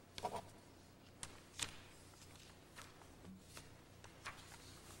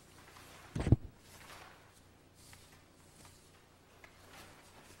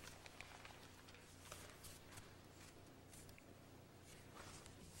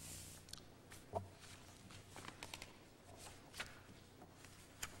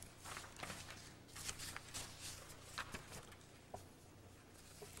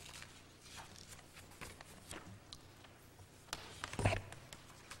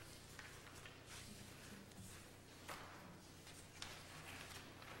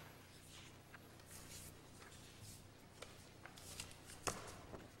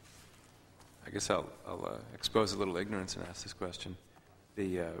 I guess I'll expose a little ignorance and ask this question.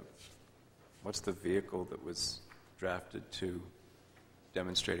 What's the vehicle that was drafted to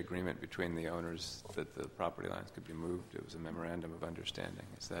demonstrate agreement between the owners that the property lines could be moved? It was a memorandum of understanding.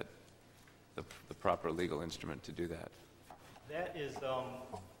 Is that the proper legal instrument to do that? That is, if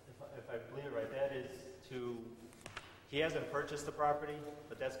I believe it right, that is he hasn't purchased the property,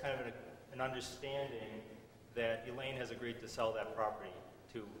 but that's kind of an understanding that Elaine has agreed to sell that property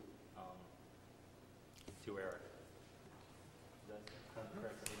to Eric. Is that kind of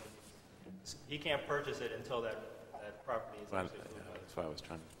correct? He can't purchase it until that property is actually approved. That's why I was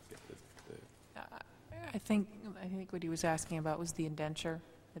trying to get I think what he was asking about was the indenture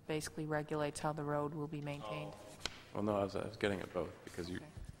that basically regulates how the road will be maintained. Well, no, I was getting at both because you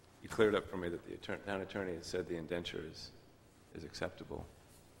cleared up for me that the town attorney has said the indenture is acceptable.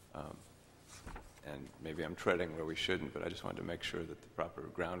 And maybe I'm treading where we shouldn't, but I just wanted to make sure that the proper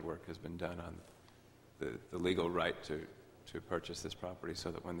groundwork has been done on the legal right to purchase this property so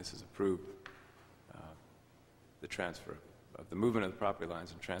that when this is approved, the transfer of the movement of the property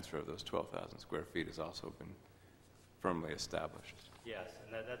lines and transfer of those 12,000 square feet has also been firmly established. Yes,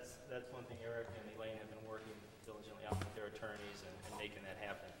 and that's one thing Eric and Elaine have been working diligently on with their attorneys and making that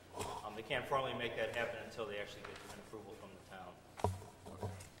happen. They can't formally make that happen until they actually get an approval from the town.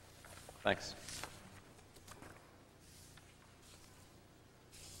 Okay. Thanks.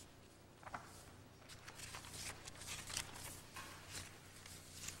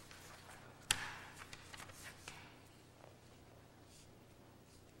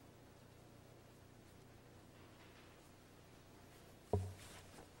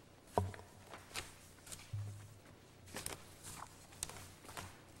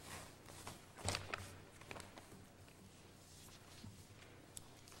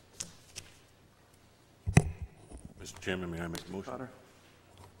 Mr. Chairman, may I make a motion? Potter.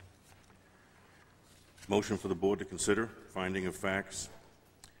 Motion for the board to consider finding of facts.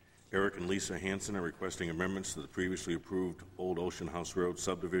 Eric and Lisa Hansen are requesting amendments to the previously approved Old Ocean House Road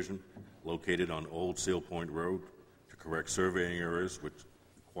subdivision located on Old Seal Point Road to correct surveying errors which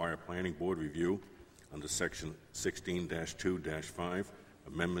require planning board review under section 16-2-5,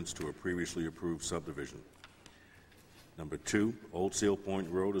 amendments to a previously approved subdivision. Number 2, Old Seal Point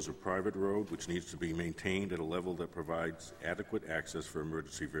Road is a private road which needs to be maintained at a level that provides adequate access for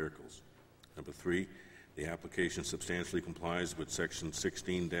emergency vehicles. Number 3, the application substantially complies with section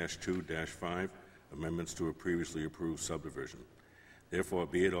 16-2-5, amendments to a previously approved subdivision. Therefore,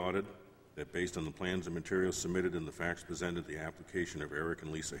 be it ordered that based on the plans and materials submitted and the facts presented, the application of Eric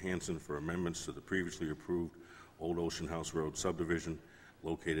and Lisa Hansen for amendments to the previously approved Old Ocean House Road subdivision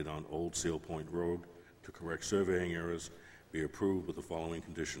located on Old Seal Point Road to correct surveying errors be approved with the following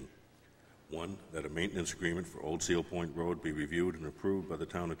condition. 1, that a maintenance agreement for Old Seal Point Road be reviewed and approved by the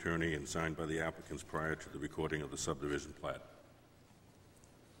town attorney and signed by the applicants prior to the recording of the subdivision plat.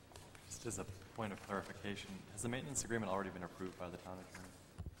 Just as a point of clarification, has the maintenance agreement already been approved by the town attorney?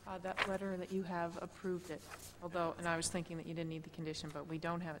 That letter that you have approved it, although, and I was thinking that you didn't need the condition, but we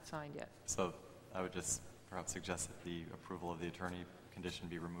don't have it signed yet. So I would just perhaps suggest that the approval of the attorney condition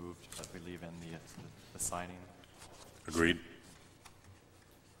be removed, but we leave in the signing. Agreed.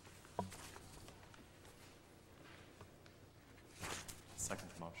 Second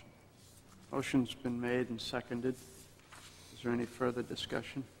motion. Motion's been made and seconded. Is there any further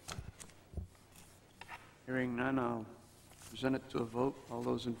discussion? Hearing none, I'll present it to a vote. All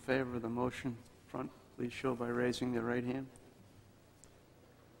those in favor of the motion front, please show by raising their right hand.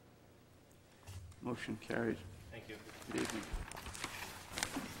 Motion carried. Thank you. Good evening.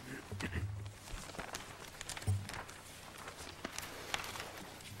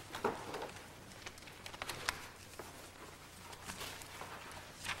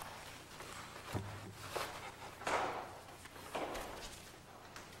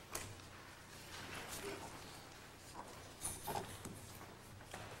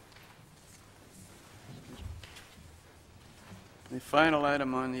 The final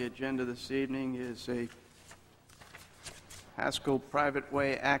item on the agenda this evening is a Haskell Private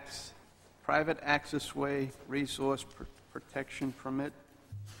Access Way Resource Protection Permit.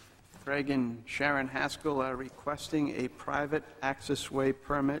 Craig and Sharon Haskell are requesting a private access way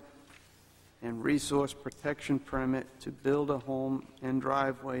permit and resource protection permit to build a home and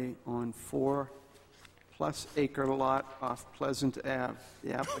driveway on 4+ acre lot off Pleasant Ave.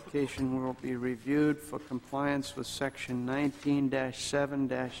 The application will be reviewed for compliance with section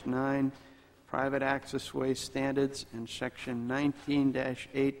 19-7-9 private access way standards and section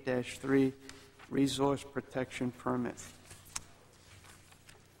 19-8-3 resource protection permit.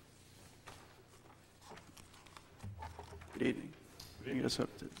 Good evening. Bring us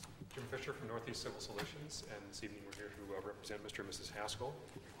up to Jim Fisher from Northeast Civil Solutions, and this evening we're here to represent Mr. and Mrs. Haskell.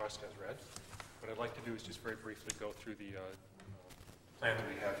 Request as read. What I'd like to do is just very briefly go through the plan that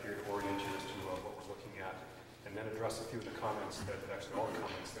we have here to orient you as to what we're looking at, and then address a few of the comments actually all the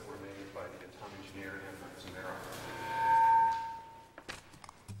comments that were made by the town engineer and Zamora.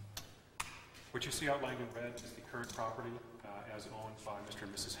 What you see outlined in red is the current property as owned by Mr.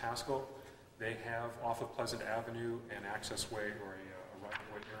 and Mrs. Haskell. They have off of Pleasant Avenue an access way or a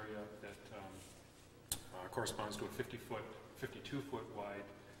right-of-way area that corresponds to a 52-foot wide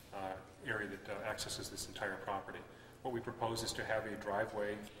area that accesses this entire property. What we propose is to have a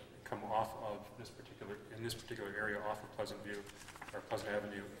driveway come off of this particular area off of Pleasant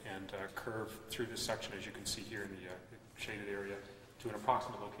Avenue and curve through this section, as you can see here in the shaded area, to an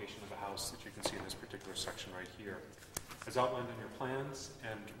approximate location of the house that you can see in this particular section right here. As outlined in your plans,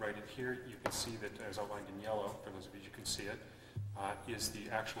 and right in here, you can see that, as outlined in yellow, for those of you who can see it, is the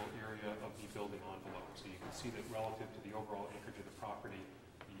actual area of the building envelope. So you can see that relative to the overall acreage of the property,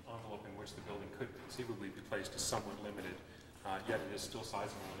 the envelope in which the building could conceivably be placed is somewhat limited, yet it is still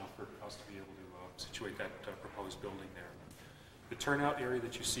sizable enough for us to be able to situate that proposed building there. The turnout area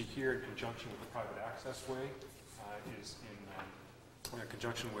that you see here in conjunction with the private access way is in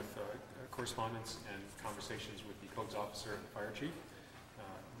conjunction with correspondence and conversations with the codes officer and the fire chief.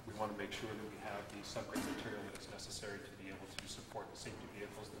 We want to make sure that we have the subgrade material that is necessary to be able to support the safety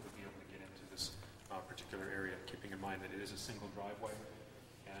vehicles that would be able to get into this particular area, keeping in mind that it is a single driveway.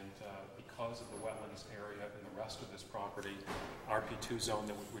 And because of the wetlands area in the rest of this property, RP2 zone,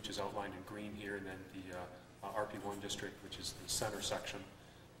 which is outlined in green here, and then the RP1 district, which is the center section,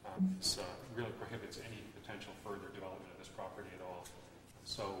 really prohibits any potential further development of this property at all.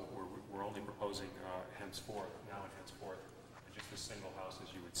 So we're only proposing henceforth, just a single house as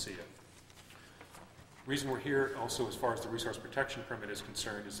you would see it. reason we're here also as far as the resource protection permit is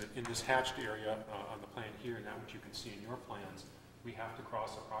concerned is that in this hatched area on the plan here, and that which you can see in your plans, we have to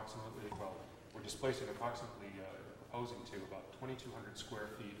cross approximately, well, we're displacing approximately, proposing to about 2,200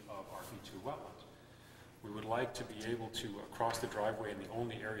 square feet of RP2 wetland. We would like to be able to cross the driveway in the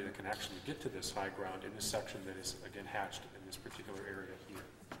only area that can actually get to this high ground in this section that is, again, hatched in this particular area here.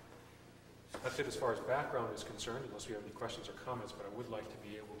 That's it as far as background is concerned, unless we have any questions or comments, but I would like to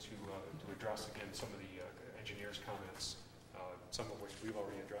be able to address, again, some of the engineer's comments, some of which we've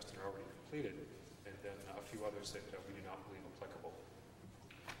already addressed and are already completed, and then a few others that we do not believe applicable.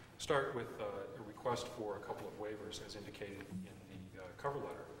 Start with a request for a couple of waivers as indicated in the cover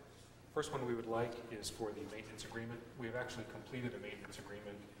letter. First one we would like is for the maintenance agreement. We have actually completed a maintenance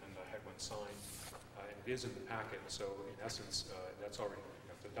agreement and had one signed, and it is in the packet, so in essence, that's already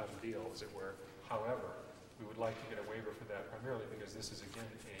a done deal, as it were. However, we would like to get a waiver for that primarily because this is, again,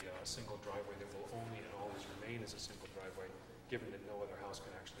 a single driveway that will only and always remain as a single driveway, given that no other house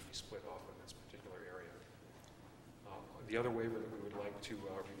can actually be split off in this particular area. The other waiver that we would like to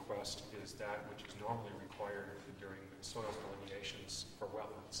request is that which is normally required during soil delineations for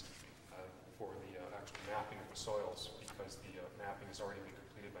wetlands, for the actual mapping of the soils, because the mapping has already been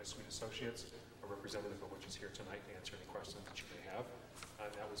completed by Sweet Associates, a representative of which is here tonight to answer any questions that you may have, and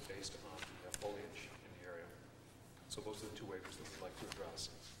that was based on the foliage in the area. So those are the two waivers that we'd like to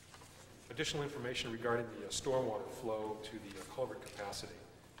address. Additional information regarding the stormwater flow to the culvert capacity.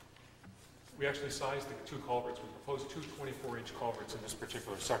 We actually sized the two culverts. We proposed two 24-inch culverts in this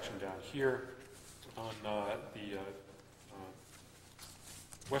particular section down here on the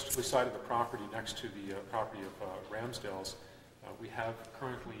westerly side of the property next to the property of Ramsdale's. We have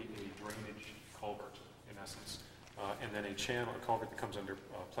currently a drainage culvert, in essence, and then a channel, a culvert that comes under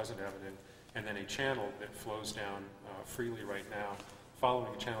Pleasant Avenue, and then a channel that flows down freely right now,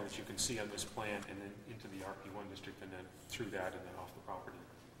 following a channel that you can see on this plan, and then into the RP1 district, and then through that, and then off the property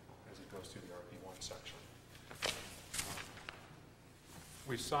as it goes through the RP1 section.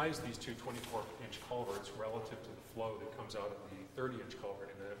 We've sized these two 24-inch culverts relative to the flow that comes out of the 30-inch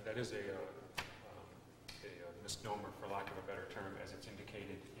culvert, and that is a misnomer, for lack of a better term, as it's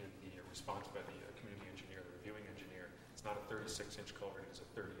indicated in the response by the community engineer, the reviewing engineer. It's not a 36-inch culvert, it is a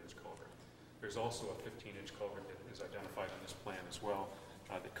 30-inch culvert. There's also a 15-inch culvert that is identified on this plan as well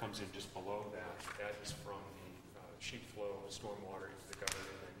that comes in just below that. That is from the sheet flow stormwater into the gutter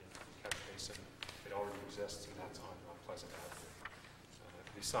and then into the catch basin. It already exists, and that's on Pleasant Avenue.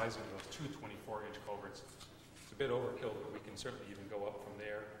 The sizing of those two 24-inch culverts, it's a bit overkill, but we can certainly even go up from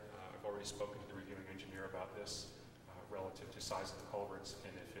there. I've already spoken to the reviewing engineer about this relative to size of the culverts,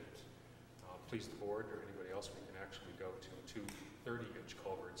 and if it pleases the board or anybody else, we can actually go to two 30-inch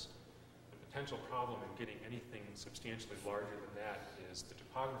culverts. The potential problem in getting anything substantially larger than that is the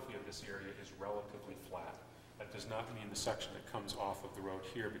topography of this area is relatively flat. That does not mean the section that comes off of the road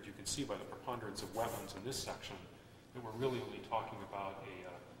here, but you can see by the preponderance of wetlands in this section that we're really only talking about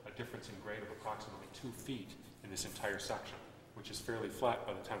a difference in grade of approximately 2 feet in this entire section, which is fairly flat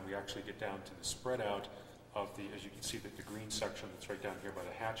by the time we actually get down to the spread out of the, as you can see, the green section that's right down here by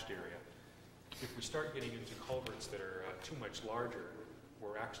the hatched area. If we start getting into culverts that are too much larger,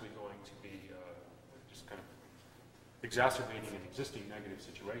 we're actually going to be just kind of exacerbating an existing negative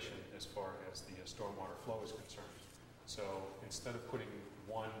situation as far as the stormwater flow is concerned. So instead of putting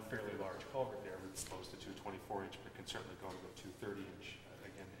one fairly large culvert there, we propose the two 24-inch, but can certainly go to the two 30-inch,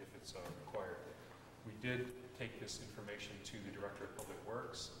 again, if it's required. We did take this information to the Director of Public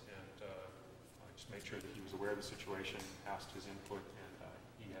Works, and just made sure that he was aware of the situation, asked his input, and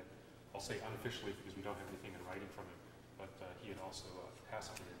he had, I'll say unofficially because we don't have anything in writing from him, but he had also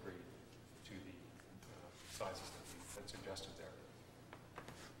tacitly agreed to the sizes that we had suggested there.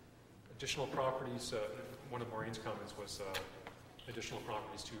 Additional properties, one of Maureen's comments was additional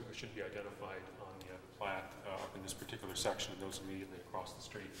properties should be identified on the plat up in this particular section, and those immediately across the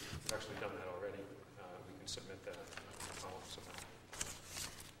street. We've actually done that already. We can submit that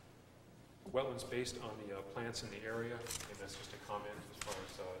Wetlands based on the plants in the area, and that's just a comment as far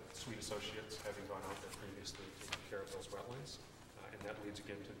as Sweet Associates having gone out there previously taking care of those wetlands. And that leads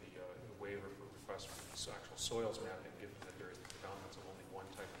again to the waiver for request for actual soils mapping, given that there is the predominance of only one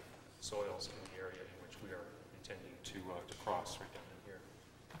type of soils in the area in which we are intending to cross right down in here.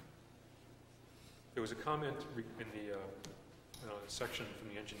 There was a comment in the section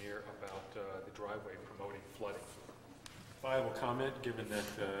from the engineer about the driveway promoting flooding. Viable comment, given that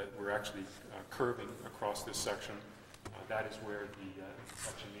we're actually curving across this section. That is where the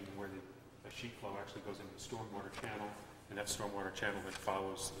section, meaning where the sheet flow actually goes into the stormwater channel, and that stormwater channel that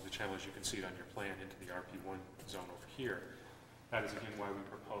follows the channel, as you can see it on your plan, into the RP1 zone over here. That is again why we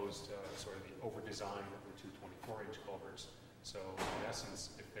proposed sort of the over-design of the two 24-inch culverts. So in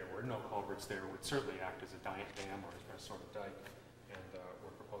essence, if there were no culverts there, it would certainly act as a dam or a sort of dike. And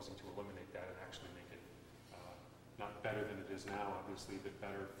we're proposing to eliminate that and actually make it not better than it is now, obviously, but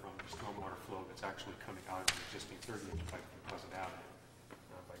better from the stormwater flow that's actually coming out of the existing 30-inch pipe from Pleasant Avenue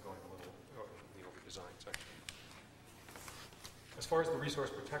by going a little in the over-design section. As far as the resource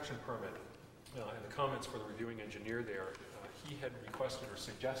protection permit and the comments for the reviewing engineer there, he had requested or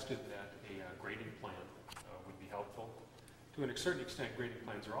suggested that a grading plan would be helpful. To a certain extent, grading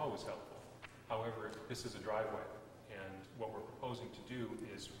plans are always helpful. However, this is a driveway, and what we're proposing to do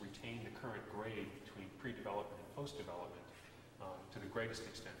is retain the current grade between pre-development and post-development to the greatest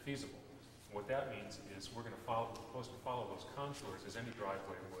extent feasible. And what that means is we're supposed to follow those contours as any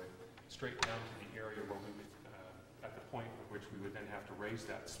driveway would, straight down to the area where we would, at the point at which we would then have to raise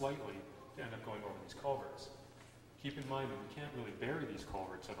that slightly to end up going over these culverts. Keep in mind that we can't really bury these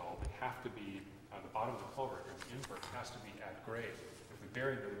culverts at all. They have to be, the bottom of the culvert, or the invert, has to be at grade. If we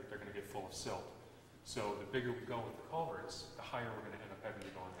bury them, they're going to get full of silt. So the bigger we go with the culverts, the higher we're going to end up having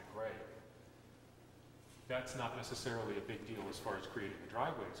to go on that grade. That's not necessarily a big deal as far as creating a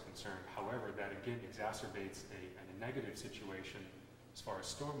driveway is concerned. However, that again exacerbates a negative situation as far as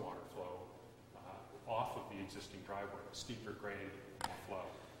stormwater flow off of the existing driveway, steeper grade, more flow.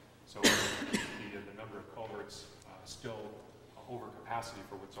 So the number of culverts still over capacity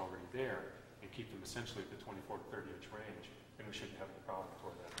for what's already there and keep them essentially at the 24 to 30-inch range, and we shouldn't have any problem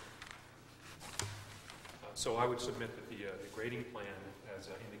toward that. So I would submit that the grading plan, as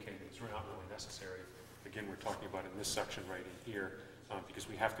indicated, is not really necessary. Again, we're talking about in this section right in here, because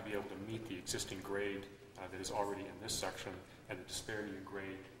we have to be able to meet the existing grade that is already in this section and the disparity in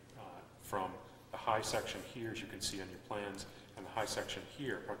grade from the high section here, as you can see on your plans, and the high section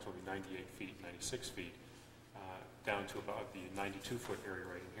here, approximately 98 feet, 96 feet, down to about the 92-foot area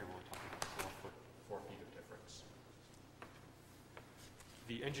right in here. We're only talking about 4 feet of difference.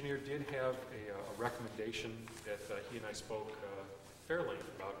 The engineer did have a recommendation that he and I spoke fair length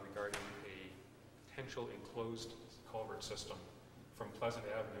about regarding a potential enclosed culvert system from Pleasant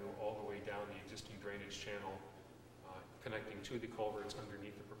Avenue all the way down the existing drainage channel, connecting to the culverts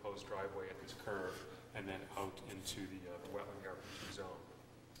underneath the proposed driveway at this curve, and then out into the wetland RP2 zone.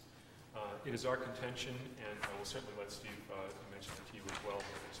 It is our contention, and I will certainly let Steve mention it to you as well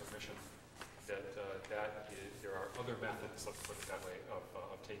in the submission, that there are other methods, let's put it that way, of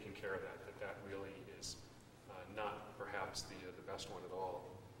taking care of that, that really is not perhaps the best one at all,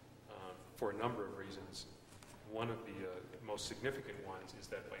 for a number of reasons. One of the most significant ones is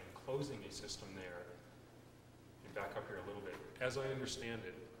that by enclosing a system there, back up here a little bit. As I understand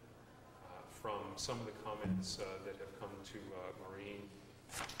it, from some of the comments that have come to Maureen,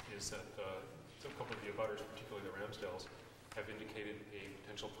 is that a couple of the abutters, particularly the Ramsdells, have indicated a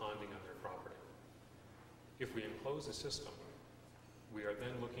potential ponding on their property. If we enclose the system, we are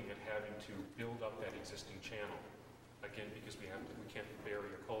then looking at having to build up that existing channel, again, because we can't bury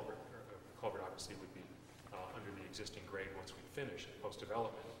a culvert. A culvert obviously would be under the existing grade once we finish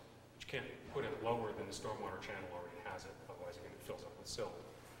post-development. You can't put it lower than the stormwater channel already has it, otherwise again it fills up with silt.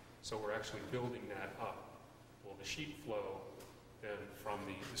 So we're actually building that up. Well, the sheet flow then from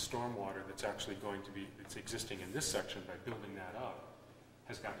the stormwater that's actually going to be, it's existing in this section by building that up,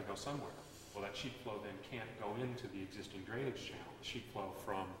 has got to go somewhere. Well, that sheet flow then can't go into the existing drainage channel, the sheet flow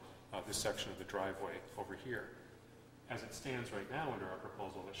from this section of the driveway over here. As it stands right now under our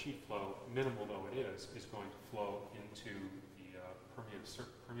proposal, the sheet flow, minimal though it is going to flow into the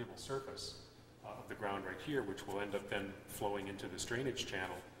permeable surface of the ground right here, which will end up then flowing into this drainage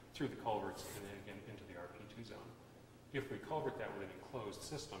channel through the culverts and then again into the RP2 zone. If we culvert that with an enclosed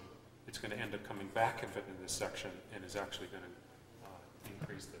system, it's going to end up coming back and fit in this section and is actually going to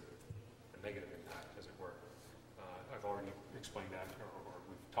increase the negative impact, as it were. I've already explained that, or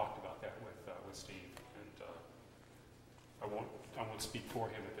we've talked about that with Steve, and I won't speak for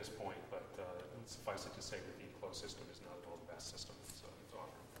him at this point, but suffice it to say that the enclosed system is not at all the best system that's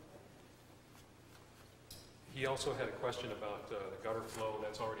offered. He also had a question about the gutter flow.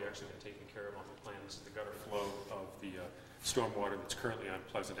 That's already actually been taken care of on the plan. This is the gutter flow of the stormwater that's currently on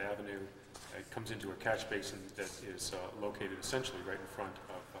Pleasant Avenue. It comes into a catch basin that is located essentially right in front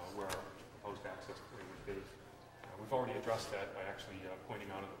of where our proposed access way would be. We've already addressed that by actually pointing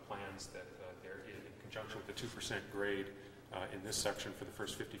out on the plans that there is, in conjunction with the 2% grade in this section for the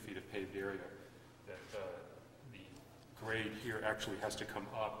first 50 feet of paved area, that the grade here actually has to come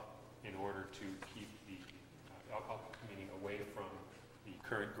up in order to keep the meaning away from the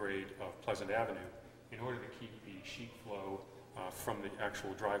current grade of Pleasant Avenue, in order to keep the sheet flow from the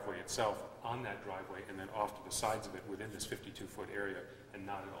actual driveway itself on that driveway and then off to the sides of it within this 52-foot area, and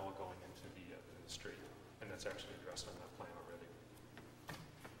not at all going into the street. And that's actually addressed on that plan already.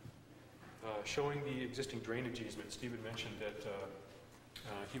 Showing the existing drainage easement, Steve had mentioned that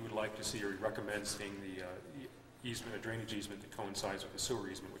he would like to see, or he recommends seeing the easement, a drainage easement that coincides with the sewer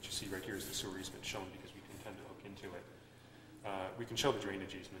easement, which you see right here is the sewer easement shown because we intend to hook into it. We can show the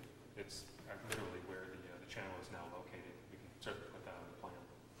drainage easement. It's literally where the channel is now located. We can certainly put that on the plan.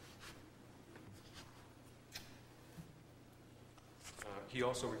 He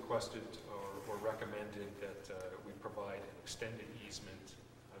also requested or recommended that we provide an extended easement.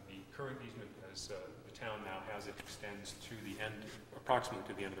 The current easement, as the town now has it, extends to the end, approximately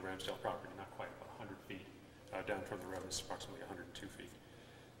to the end of the Ramsdale property, not quite, about 100 feet. Down from the road is approximately 102 feet.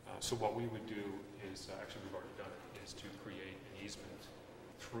 So what we would do is, actually we've already done it, is to create an easement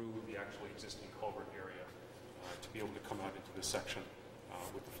through the actually existing culvert area to be able to come out into this section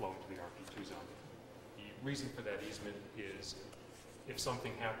with the flow into the RP2 zone. The reason for that easement is if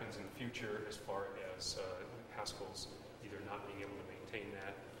something happens in the future as far as Haskell's either not being able to maintain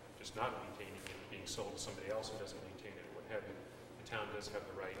that, just not maintaining it, being sold to somebody else who doesn't maintain it, or what have you, the town does have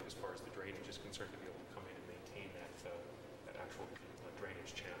the right, as far as the drainage is concerned, to be able to come in and maintain that actual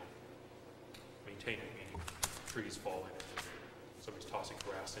drainage channel. Maintain it, meaning trees fall in it, somebody's tossing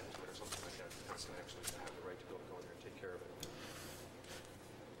grass into it or something like that. The town's actually going to have the right to be able to go in there and take care of it.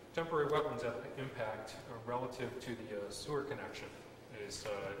 Temporary wetlands impact relative to the sewer connection is,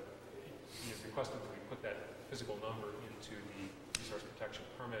 he has requested that we put that physical number into the resource protection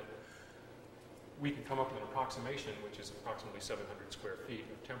permit. We can come up with an approximation, which is approximately 700 square feet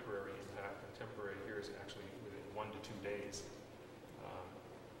of temporary impact. And temporary here is actually within 1 to 2 days.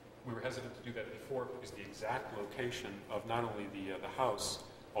 We were hesitant to do that before because the exact location of not only the house,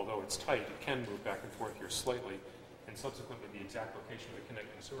 although it's tight, it can move back and forth here slightly, and subsequently the exact location of the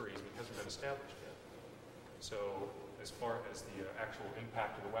connecting sewer easement hasn't been established yet. So as far as the actual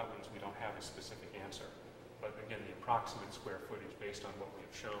impact of the wetlands, we don't have a specific answer. But again, the approximate square footage based on what we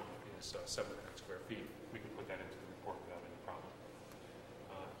have shown is 700 square feet. We can put that into the report without any problem.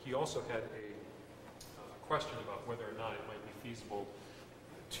 He also had a question about whether or not it might be feasible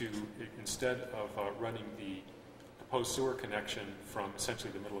to, instead of running the proposed sewer connection from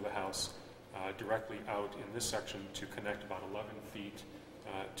essentially the middle of the house directly out in this section to connect about 11 feet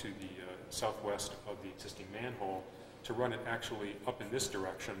to the southwest of the existing manhole, to run it actually up in this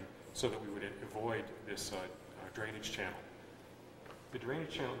direction so that we would avoid this drainage channel. The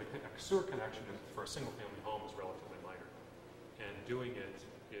drainage channel, the sewer connection for a single-family home is relatively minor. And doing it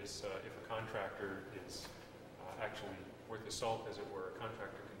is, if a contractor is actually worth the salt, as it were, a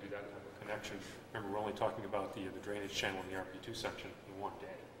contractor can do that type of connection. Remember, we're only talking about the drainage channel in the RP2 section in 1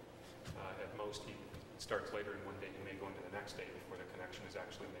 day. At most, he starts later in 1 day. He may go into the next day before the connection is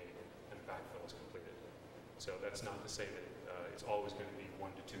actually made and the backfill is completed. So that's not to say that it's always going to be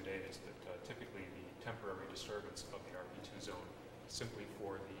 1 to 2 days, but typically the temporary disturbance of the RP2 zone simply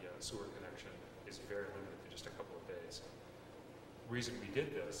for the sewer connection is very limited to just a couple of days. The reason we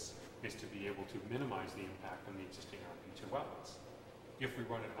did this is to be able to minimize the impact on the existing RP2 wetlands. If we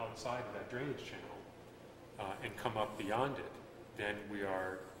run it outside of that drainage channel and come up beyond it, then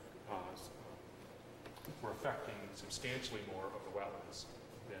we're affecting substantially more of the wetlands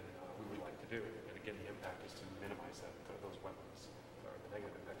than we would like to do. And again, the impact is to minimize those wetlands, or the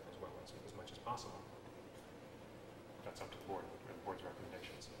negative impact of those wetlands as much as possible. That's up to the board, or the board's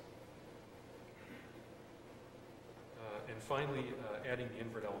recommendations. And finally, adding the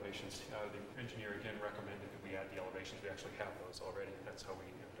invert elevations. The engineer again recommended that we add the elevations. We actually have those already. That's how we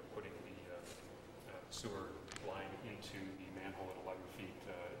ended up putting the sewer line into the manhole at 11 feet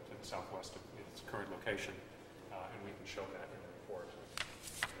to the southwest of its current location. And we can show that in the report.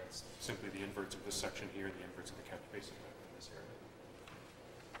 That's simply the inverts of this section here, the inverts of the catch basin in this area.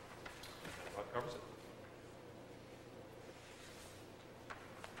 And that about covers it.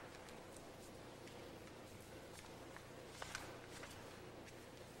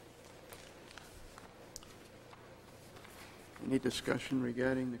 Any discussion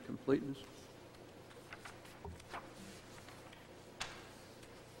regarding the completeness?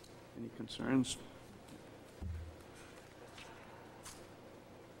 Any concerns?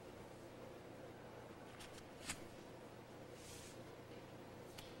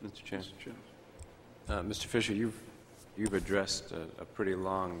 Mr. Chairman. Mr. Fisher, you've addressed a pretty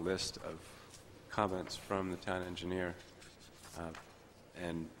long list of comments from the town engineer,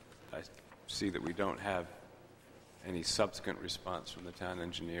 and I see that we don't have any subsequent response from the town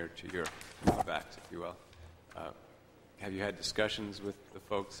engineer to your facts, if you will. Have you had discussions with the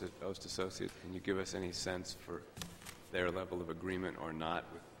folks at Ost Associates? Can you give us any sense for their level of agreement or not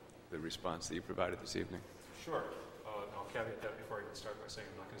with the response that you provided this evening? Sure. I'll caveat that before I even start by saying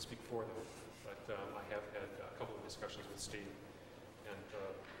I'm not going to speak for them, but I have had a couple of discussions with Steve. And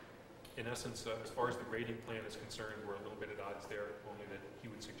in essence, as far as the grading plan is concerned, we're a little bit at odds there, only that he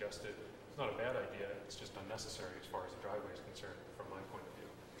would suggest it. It's not a bad idea, it's just unnecessary as far as the driveway is concerned from my point of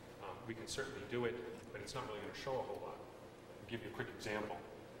view. We can certainly do it, but it's not really going to show a whole lot. I'll give you a quick example.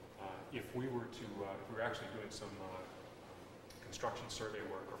 If we were actually doing some construction survey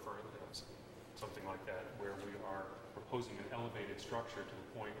work or for something like that, where we are proposing an elevated structure to the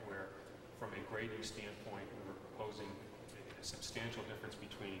point where, from a grading standpoint, we were proposing a substantial difference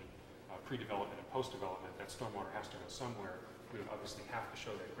between pre-development and post-development, that stormwater has to go somewhere. We would obviously have to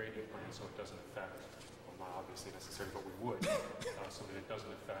show that grading plan so it doesn't affect, well, not obviously necessary, but we would, so that it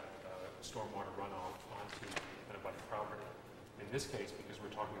doesn't affect stormwater runoff onto an abutting property. In this case, because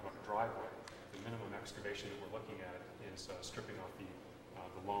we're talking about a driveway, the minimum excavation that we're looking at is stripping off the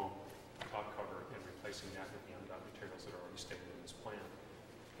loam top cover and replacing that with the MDOT materials that are already stated in this plan.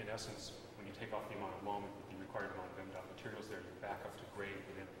 In essence, when you take off the amount of loam and the required amount of MDOT materials there, you back up to grade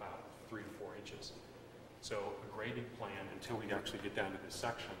within about 3 to 4 inches. So a grading plan, until we actually get down to this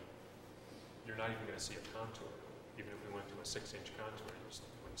section, you're not even going to see a contour. Even if we went to a 6-inch contour, you just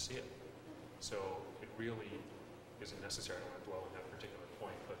wouldn't see it. So it really isn't necessary. I don't want to dwell on that particular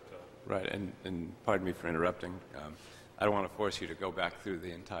point, but... Right, and pardon me for interrupting. I don't want to force you to go back through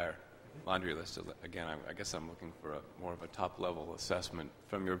the entire laundry list. Again, I guess I'm looking for more of a top-level assessment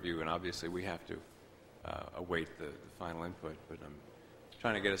from your view, and obviously we have to await the final input, but I'm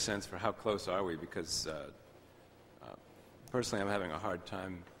trying to get a sense for how close are we, because personally I'm having a hard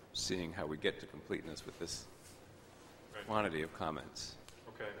time seeing how we get to completeness with this quantity of comments.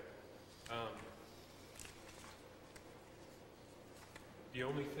 Okay. The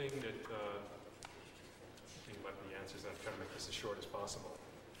only thing that, think about the answers, I'm trying to make this as short as possible.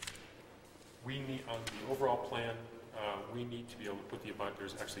 We need, on the overall plan, we need to be able to put the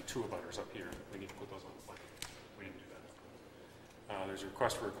abutters, actually 2 abutters up here. We need to put those on the plan. We didn't do that. There's a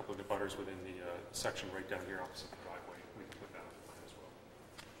request for a couple of abutters within the section right down here opposite the driveway. We can put that on the plan as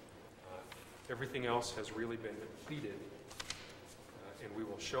well. Everything else has really been completed, and we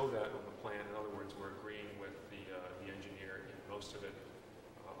will show that on the plan. In other words, we're agreeing with the engineer in most of it.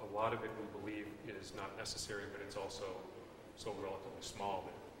 A lot of it we believe is not necessary, but it's also so relatively small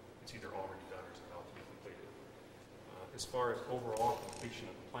that it's either already done or it's about to be completed. As far as overall completion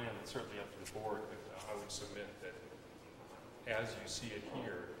of the plan, it's certainly up to the board, but I would submit that as you see it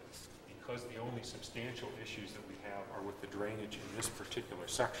here, because the only substantial issues that we have are with the drainage in this particular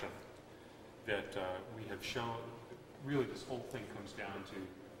section, that we have shown, really this whole thing comes down to,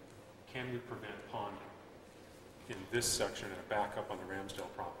 can we prevent ponding in this section and a backup on the Ramsdale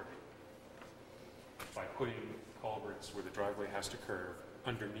property by putting culverts where the driveway has to curve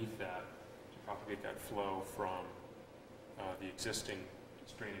underneath that to propagate that flow from the existing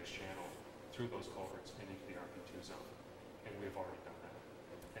drainage channel through those culverts and into the RP2 zone. And we have already done that.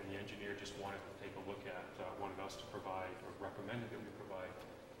 And the engineer just wanted to take a look at, wanted us to provide, or recommended that we provide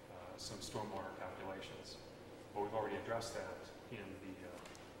some stormwater calculations. But we've already addressed that in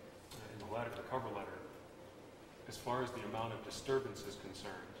the letter, the cover letter. As far as the amount of disturbance is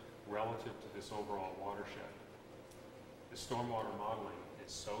concerned, relative to this overall watershed, the stormwater modeling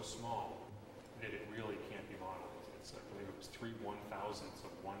is so small that it really can't be modeled. It's, I believe it was 3/1000ths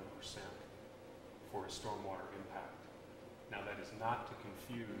of 1% for a stormwater impact. Now that is not to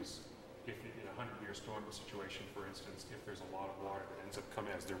confuse if in a 100-year storm situation, for instance, if there's a lot of water that ends up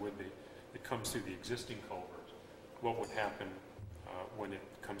coming, as there would be, that comes through the existing culvert, what would happen when it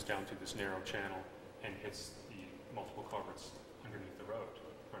comes down through this narrow channel and hits the multiple culverts underneath the road,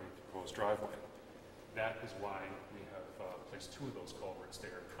 underneath the proposed driveway. That is why we have placed 2 of those culverts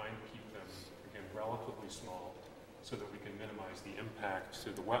there, trying to keep them, again, relatively small so that we can minimize the impact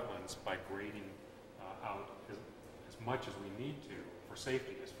to the wetlands by grading out as much as we need to for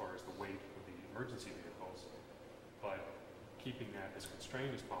safety as far as the weight of the emergency vehicles, but keeping that as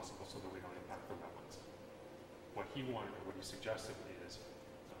constrained as possible so that we don't impact the wetlands. What he wanted, or what he suggested is,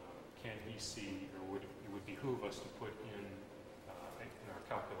 can he see, or it would behoove us to put in our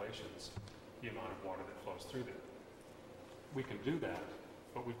calculations the amount of water that flows through there. We can do that,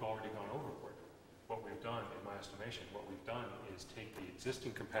 but we've already gone overboard. What we've done, in my estimation, what we've done is take the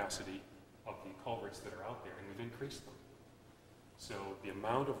existing capacity of the culverts that are out there and we've increased them. So the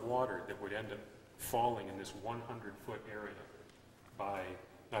amount of water that would end up falling in this 100-foot area by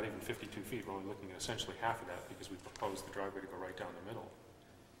not even 52 feet, we're only looking at essentially half of that because we proposed the driveway to go right down the middle,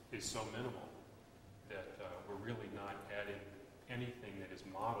 is so minimal that we're really not adding anything that is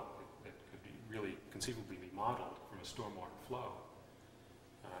modeled, that could be really conceivably be modeled from a impervious stormwater flow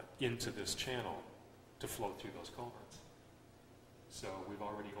into this channel to flow through those culverts. So we've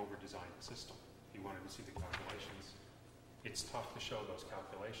already over-designed the system. If you wanted to see the calculations, it's tough to show those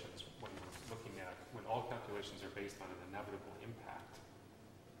calculations when we're looking at, when all calculations are based on an inevitable impact,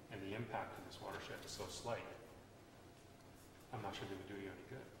 and the impact of this watershed is so slight, I'm not sure they would do you any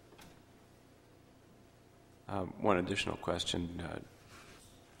good. One additional question.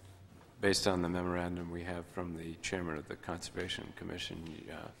 Based on the memorandum we have from the chairman of the Conservation Commission,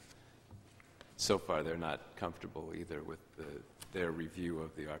 so far they're not comfortable either with their review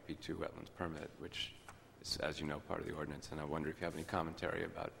of the RP2 wetlands permit, which is, as you know, part of the ordinance, and I wonder if you have any commentary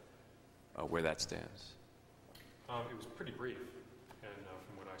about where that stands. It was pretty brief, and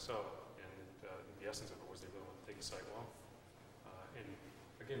from what I saw, and the essence of it was they really want to take a site walk. And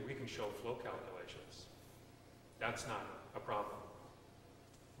again, we can show flow calculations. That's not a problem.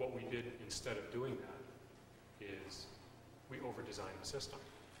 What we did instead of doing that is we over-designed the system.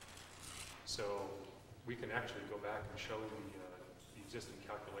 So we can actually go back and show the existing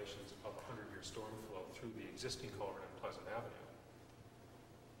calculations of 100-year storm flow through the existing culvert on Pleasant Avenue.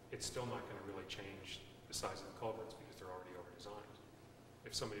 It's still not going to really change the size of the culverts because they're already over-designed.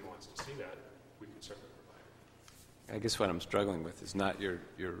 If somebody wants to see that, we can certainly provide it. I guess what I'm struggling with is not your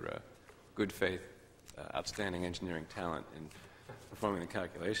good faith, outstanding engineering talent in performing the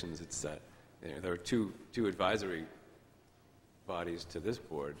calculations. It's that there are two advisory bodies to this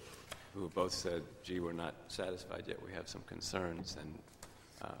board who have both said, gee, we're not satisfied yet, we have some concerns, and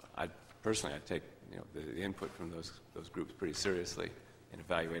I take the input from those groups pretty seriously in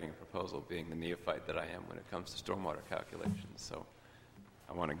evaluating a proposal, being the neophyte that I am when it comes to stormwater calculations. So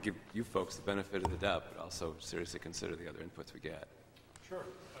I want to give you folks the benefit of the doubt, but also seriously consider the other inputs we get. Sure.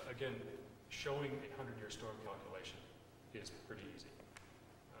 Again, showing a 100-year storm calculation is pretty easy.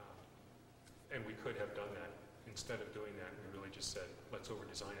 And we could have done that. Instead of doing that, we really just said, let's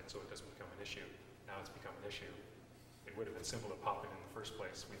over-design it so it doesn't become an issue. Now it's become an issue. It would have been simple to pop it in the first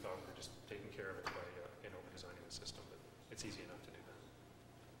place. We thought we were just taking care of it by over-designing the system, but it's easy enough to do that.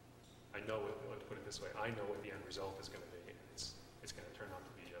 I know, let's put it this way, I know what the end result is going to be, and it's going to turn out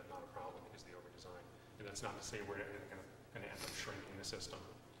to be not a problem because of the over-design. And that's not to say we're going to end up shrinking the system.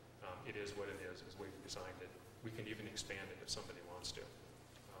 It is what it is we've designed it. We can even expand it if somebody wants to.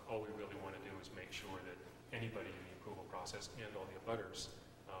 All we really want to do is make sure that anybody in the approval process and all the abutters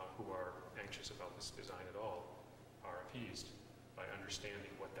who are anxious about this design at all are appeased by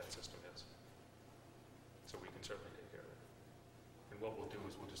understanding what that system is. So we can certainly take care of it. And what we'll do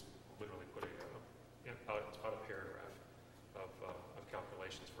is we'll just literally put about a paragraph of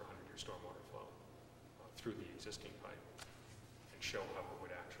calculations for 100-year stormwater flow through the existing pipe and show how it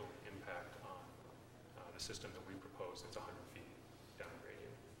would actually impact on the system that we propose that's 100 feet down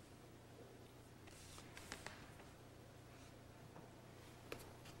gradient.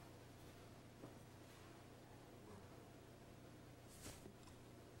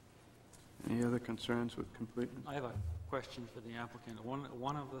 Any other concerns with completeness? I have a question for the applicant.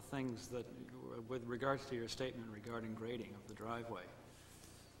 One of the things that, with regards to your statement regarding grading of the driveway,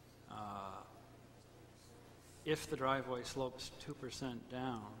 if the driveway slopes 2%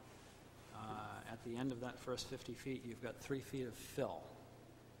 down, at the end of that first 50 feet, you've got 3 feet of fill.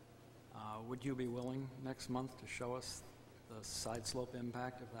 Would you be willing next month to show us the side slope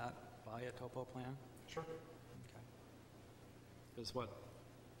impact of that by a topo plan? Sure. Okay. Because what?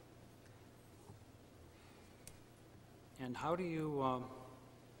 And how do you,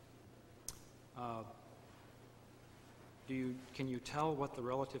 can you tell what the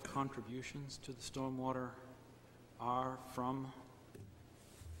relative contributions to the stormwater are from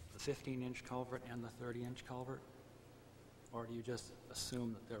the 15-inch culvert and the 30-inch culvert? Or do you just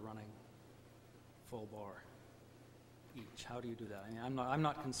assume that they're running full bore each? How do you do that? I mean, I'm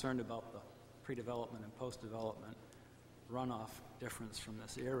not concerned about the pre-development and post-development runoff difference from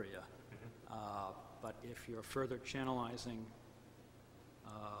this area. But if you're further channelizing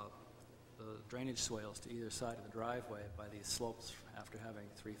the drainage swales to either side of the driveway by these slopes after having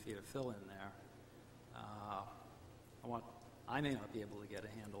 3 feet of fill in there, I may not be able to get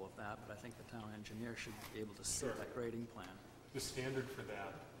a handle of that, but I think the town engineer should be able to see that grading plan. The standard for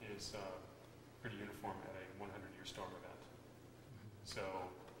that is pretty uniform at a 100-year storm event. So,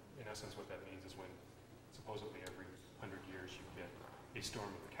 in essence, what that means is when supposedly every 100 years you get a storm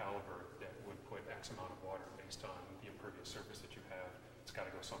of caliber that would put X amount of water based on the impervious surface that you have, it's got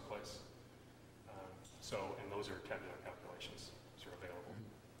to go someplace. And those are tabular calculations that are available.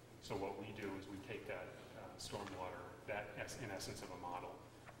 So what we do is we take that stormwater, that in essence of a model,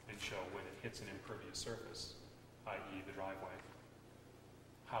 and show when it hits an impervious surface, i.e. the driveway,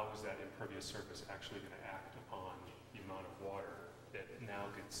 how is that impervious surface actually going to act upon the amount of water that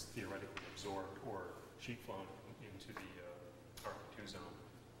now gets theoretically absorbed or sheet flown into the RP2 zone?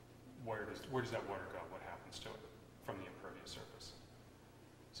 Where does that water go? What happens to it from the impervious surface?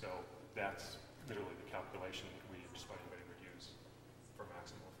 So that's literally the calculation that we just about anybody would use for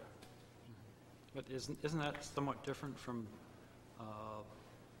maximal effect. But isn't that somewhat different from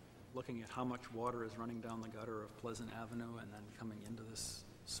looking at how much water is running down the gutter of Pleasant Avenue and then coming into this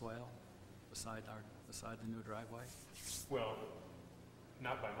swale beside the new driveway? Well,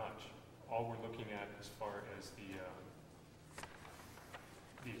 not by much. All we're looking at as far as the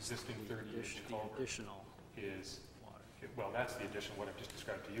existing 30-inch culvert is water. Well, that's the additional. What I've just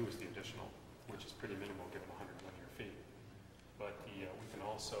described to you is the additional, which is pretty minimal given 100 linear feet. But we can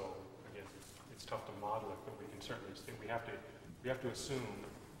also, again, it's tough to model it, but we can certainly we have to assume.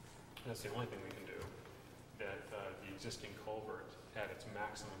 That's the only thing we can do, that the existing culvert at its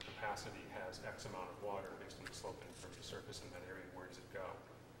maximum capacity has X amount of water based on the slope and impervious surface in that area. Where does it go?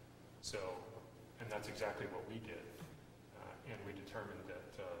 So, and that's exactly what we did. And we determined that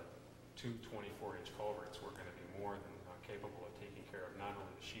two 24-inch culverts were going to be more than capable of taking care of not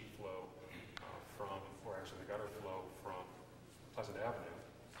only the sheet flow the gutter flow from Pleasant Avenue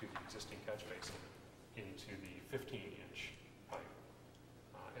to the existing catch basin into the 15-inch pipe,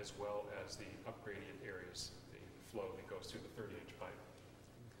 as well as the upgraded areas, the flow that goes through the 30-inch pipe.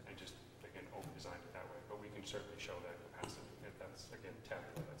 And just, again, over-designed it that way. But we can certainly show that capacity. If that's, again,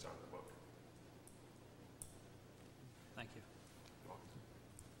 technical, that's on the book. Thank you.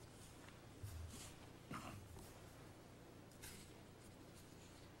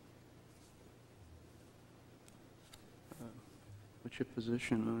 What's your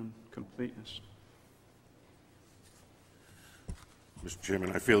position on completeness? Mr.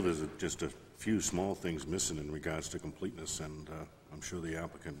 Chairman, I feel there's just a few small things missing in regards to completeness, and I'm sure the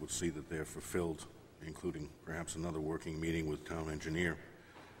applicant would see that they're fulfilled, including perhaps another working meeting with town engineer.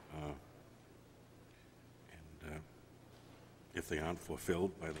 If they aren't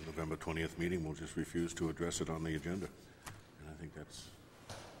fulfilled by the November 20th meeting, we'll just refuse to address it on the agenda. And I think that's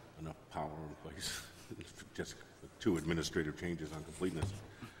enough power in place. Just two administrative changes on completeness.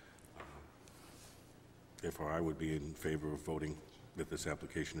 Therefore, I would be in favor of voting that this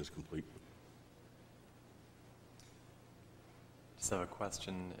application is complete. Just have a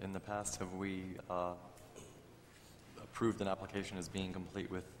question. In the past, have we approved an application as being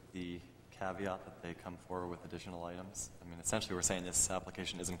complete with the caveat that they come forward with additional items? I mean, essentially we're saying this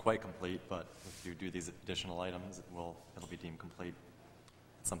application isn't quite complete, but if you do these additional items, it'll be deemed complete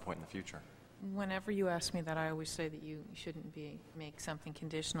at some point in the future. Whenever you ask me that, I always say that you shouldn't make something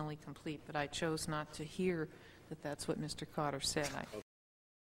conditionally complete, but I chose not to hear that that's what Mr. Cotter said.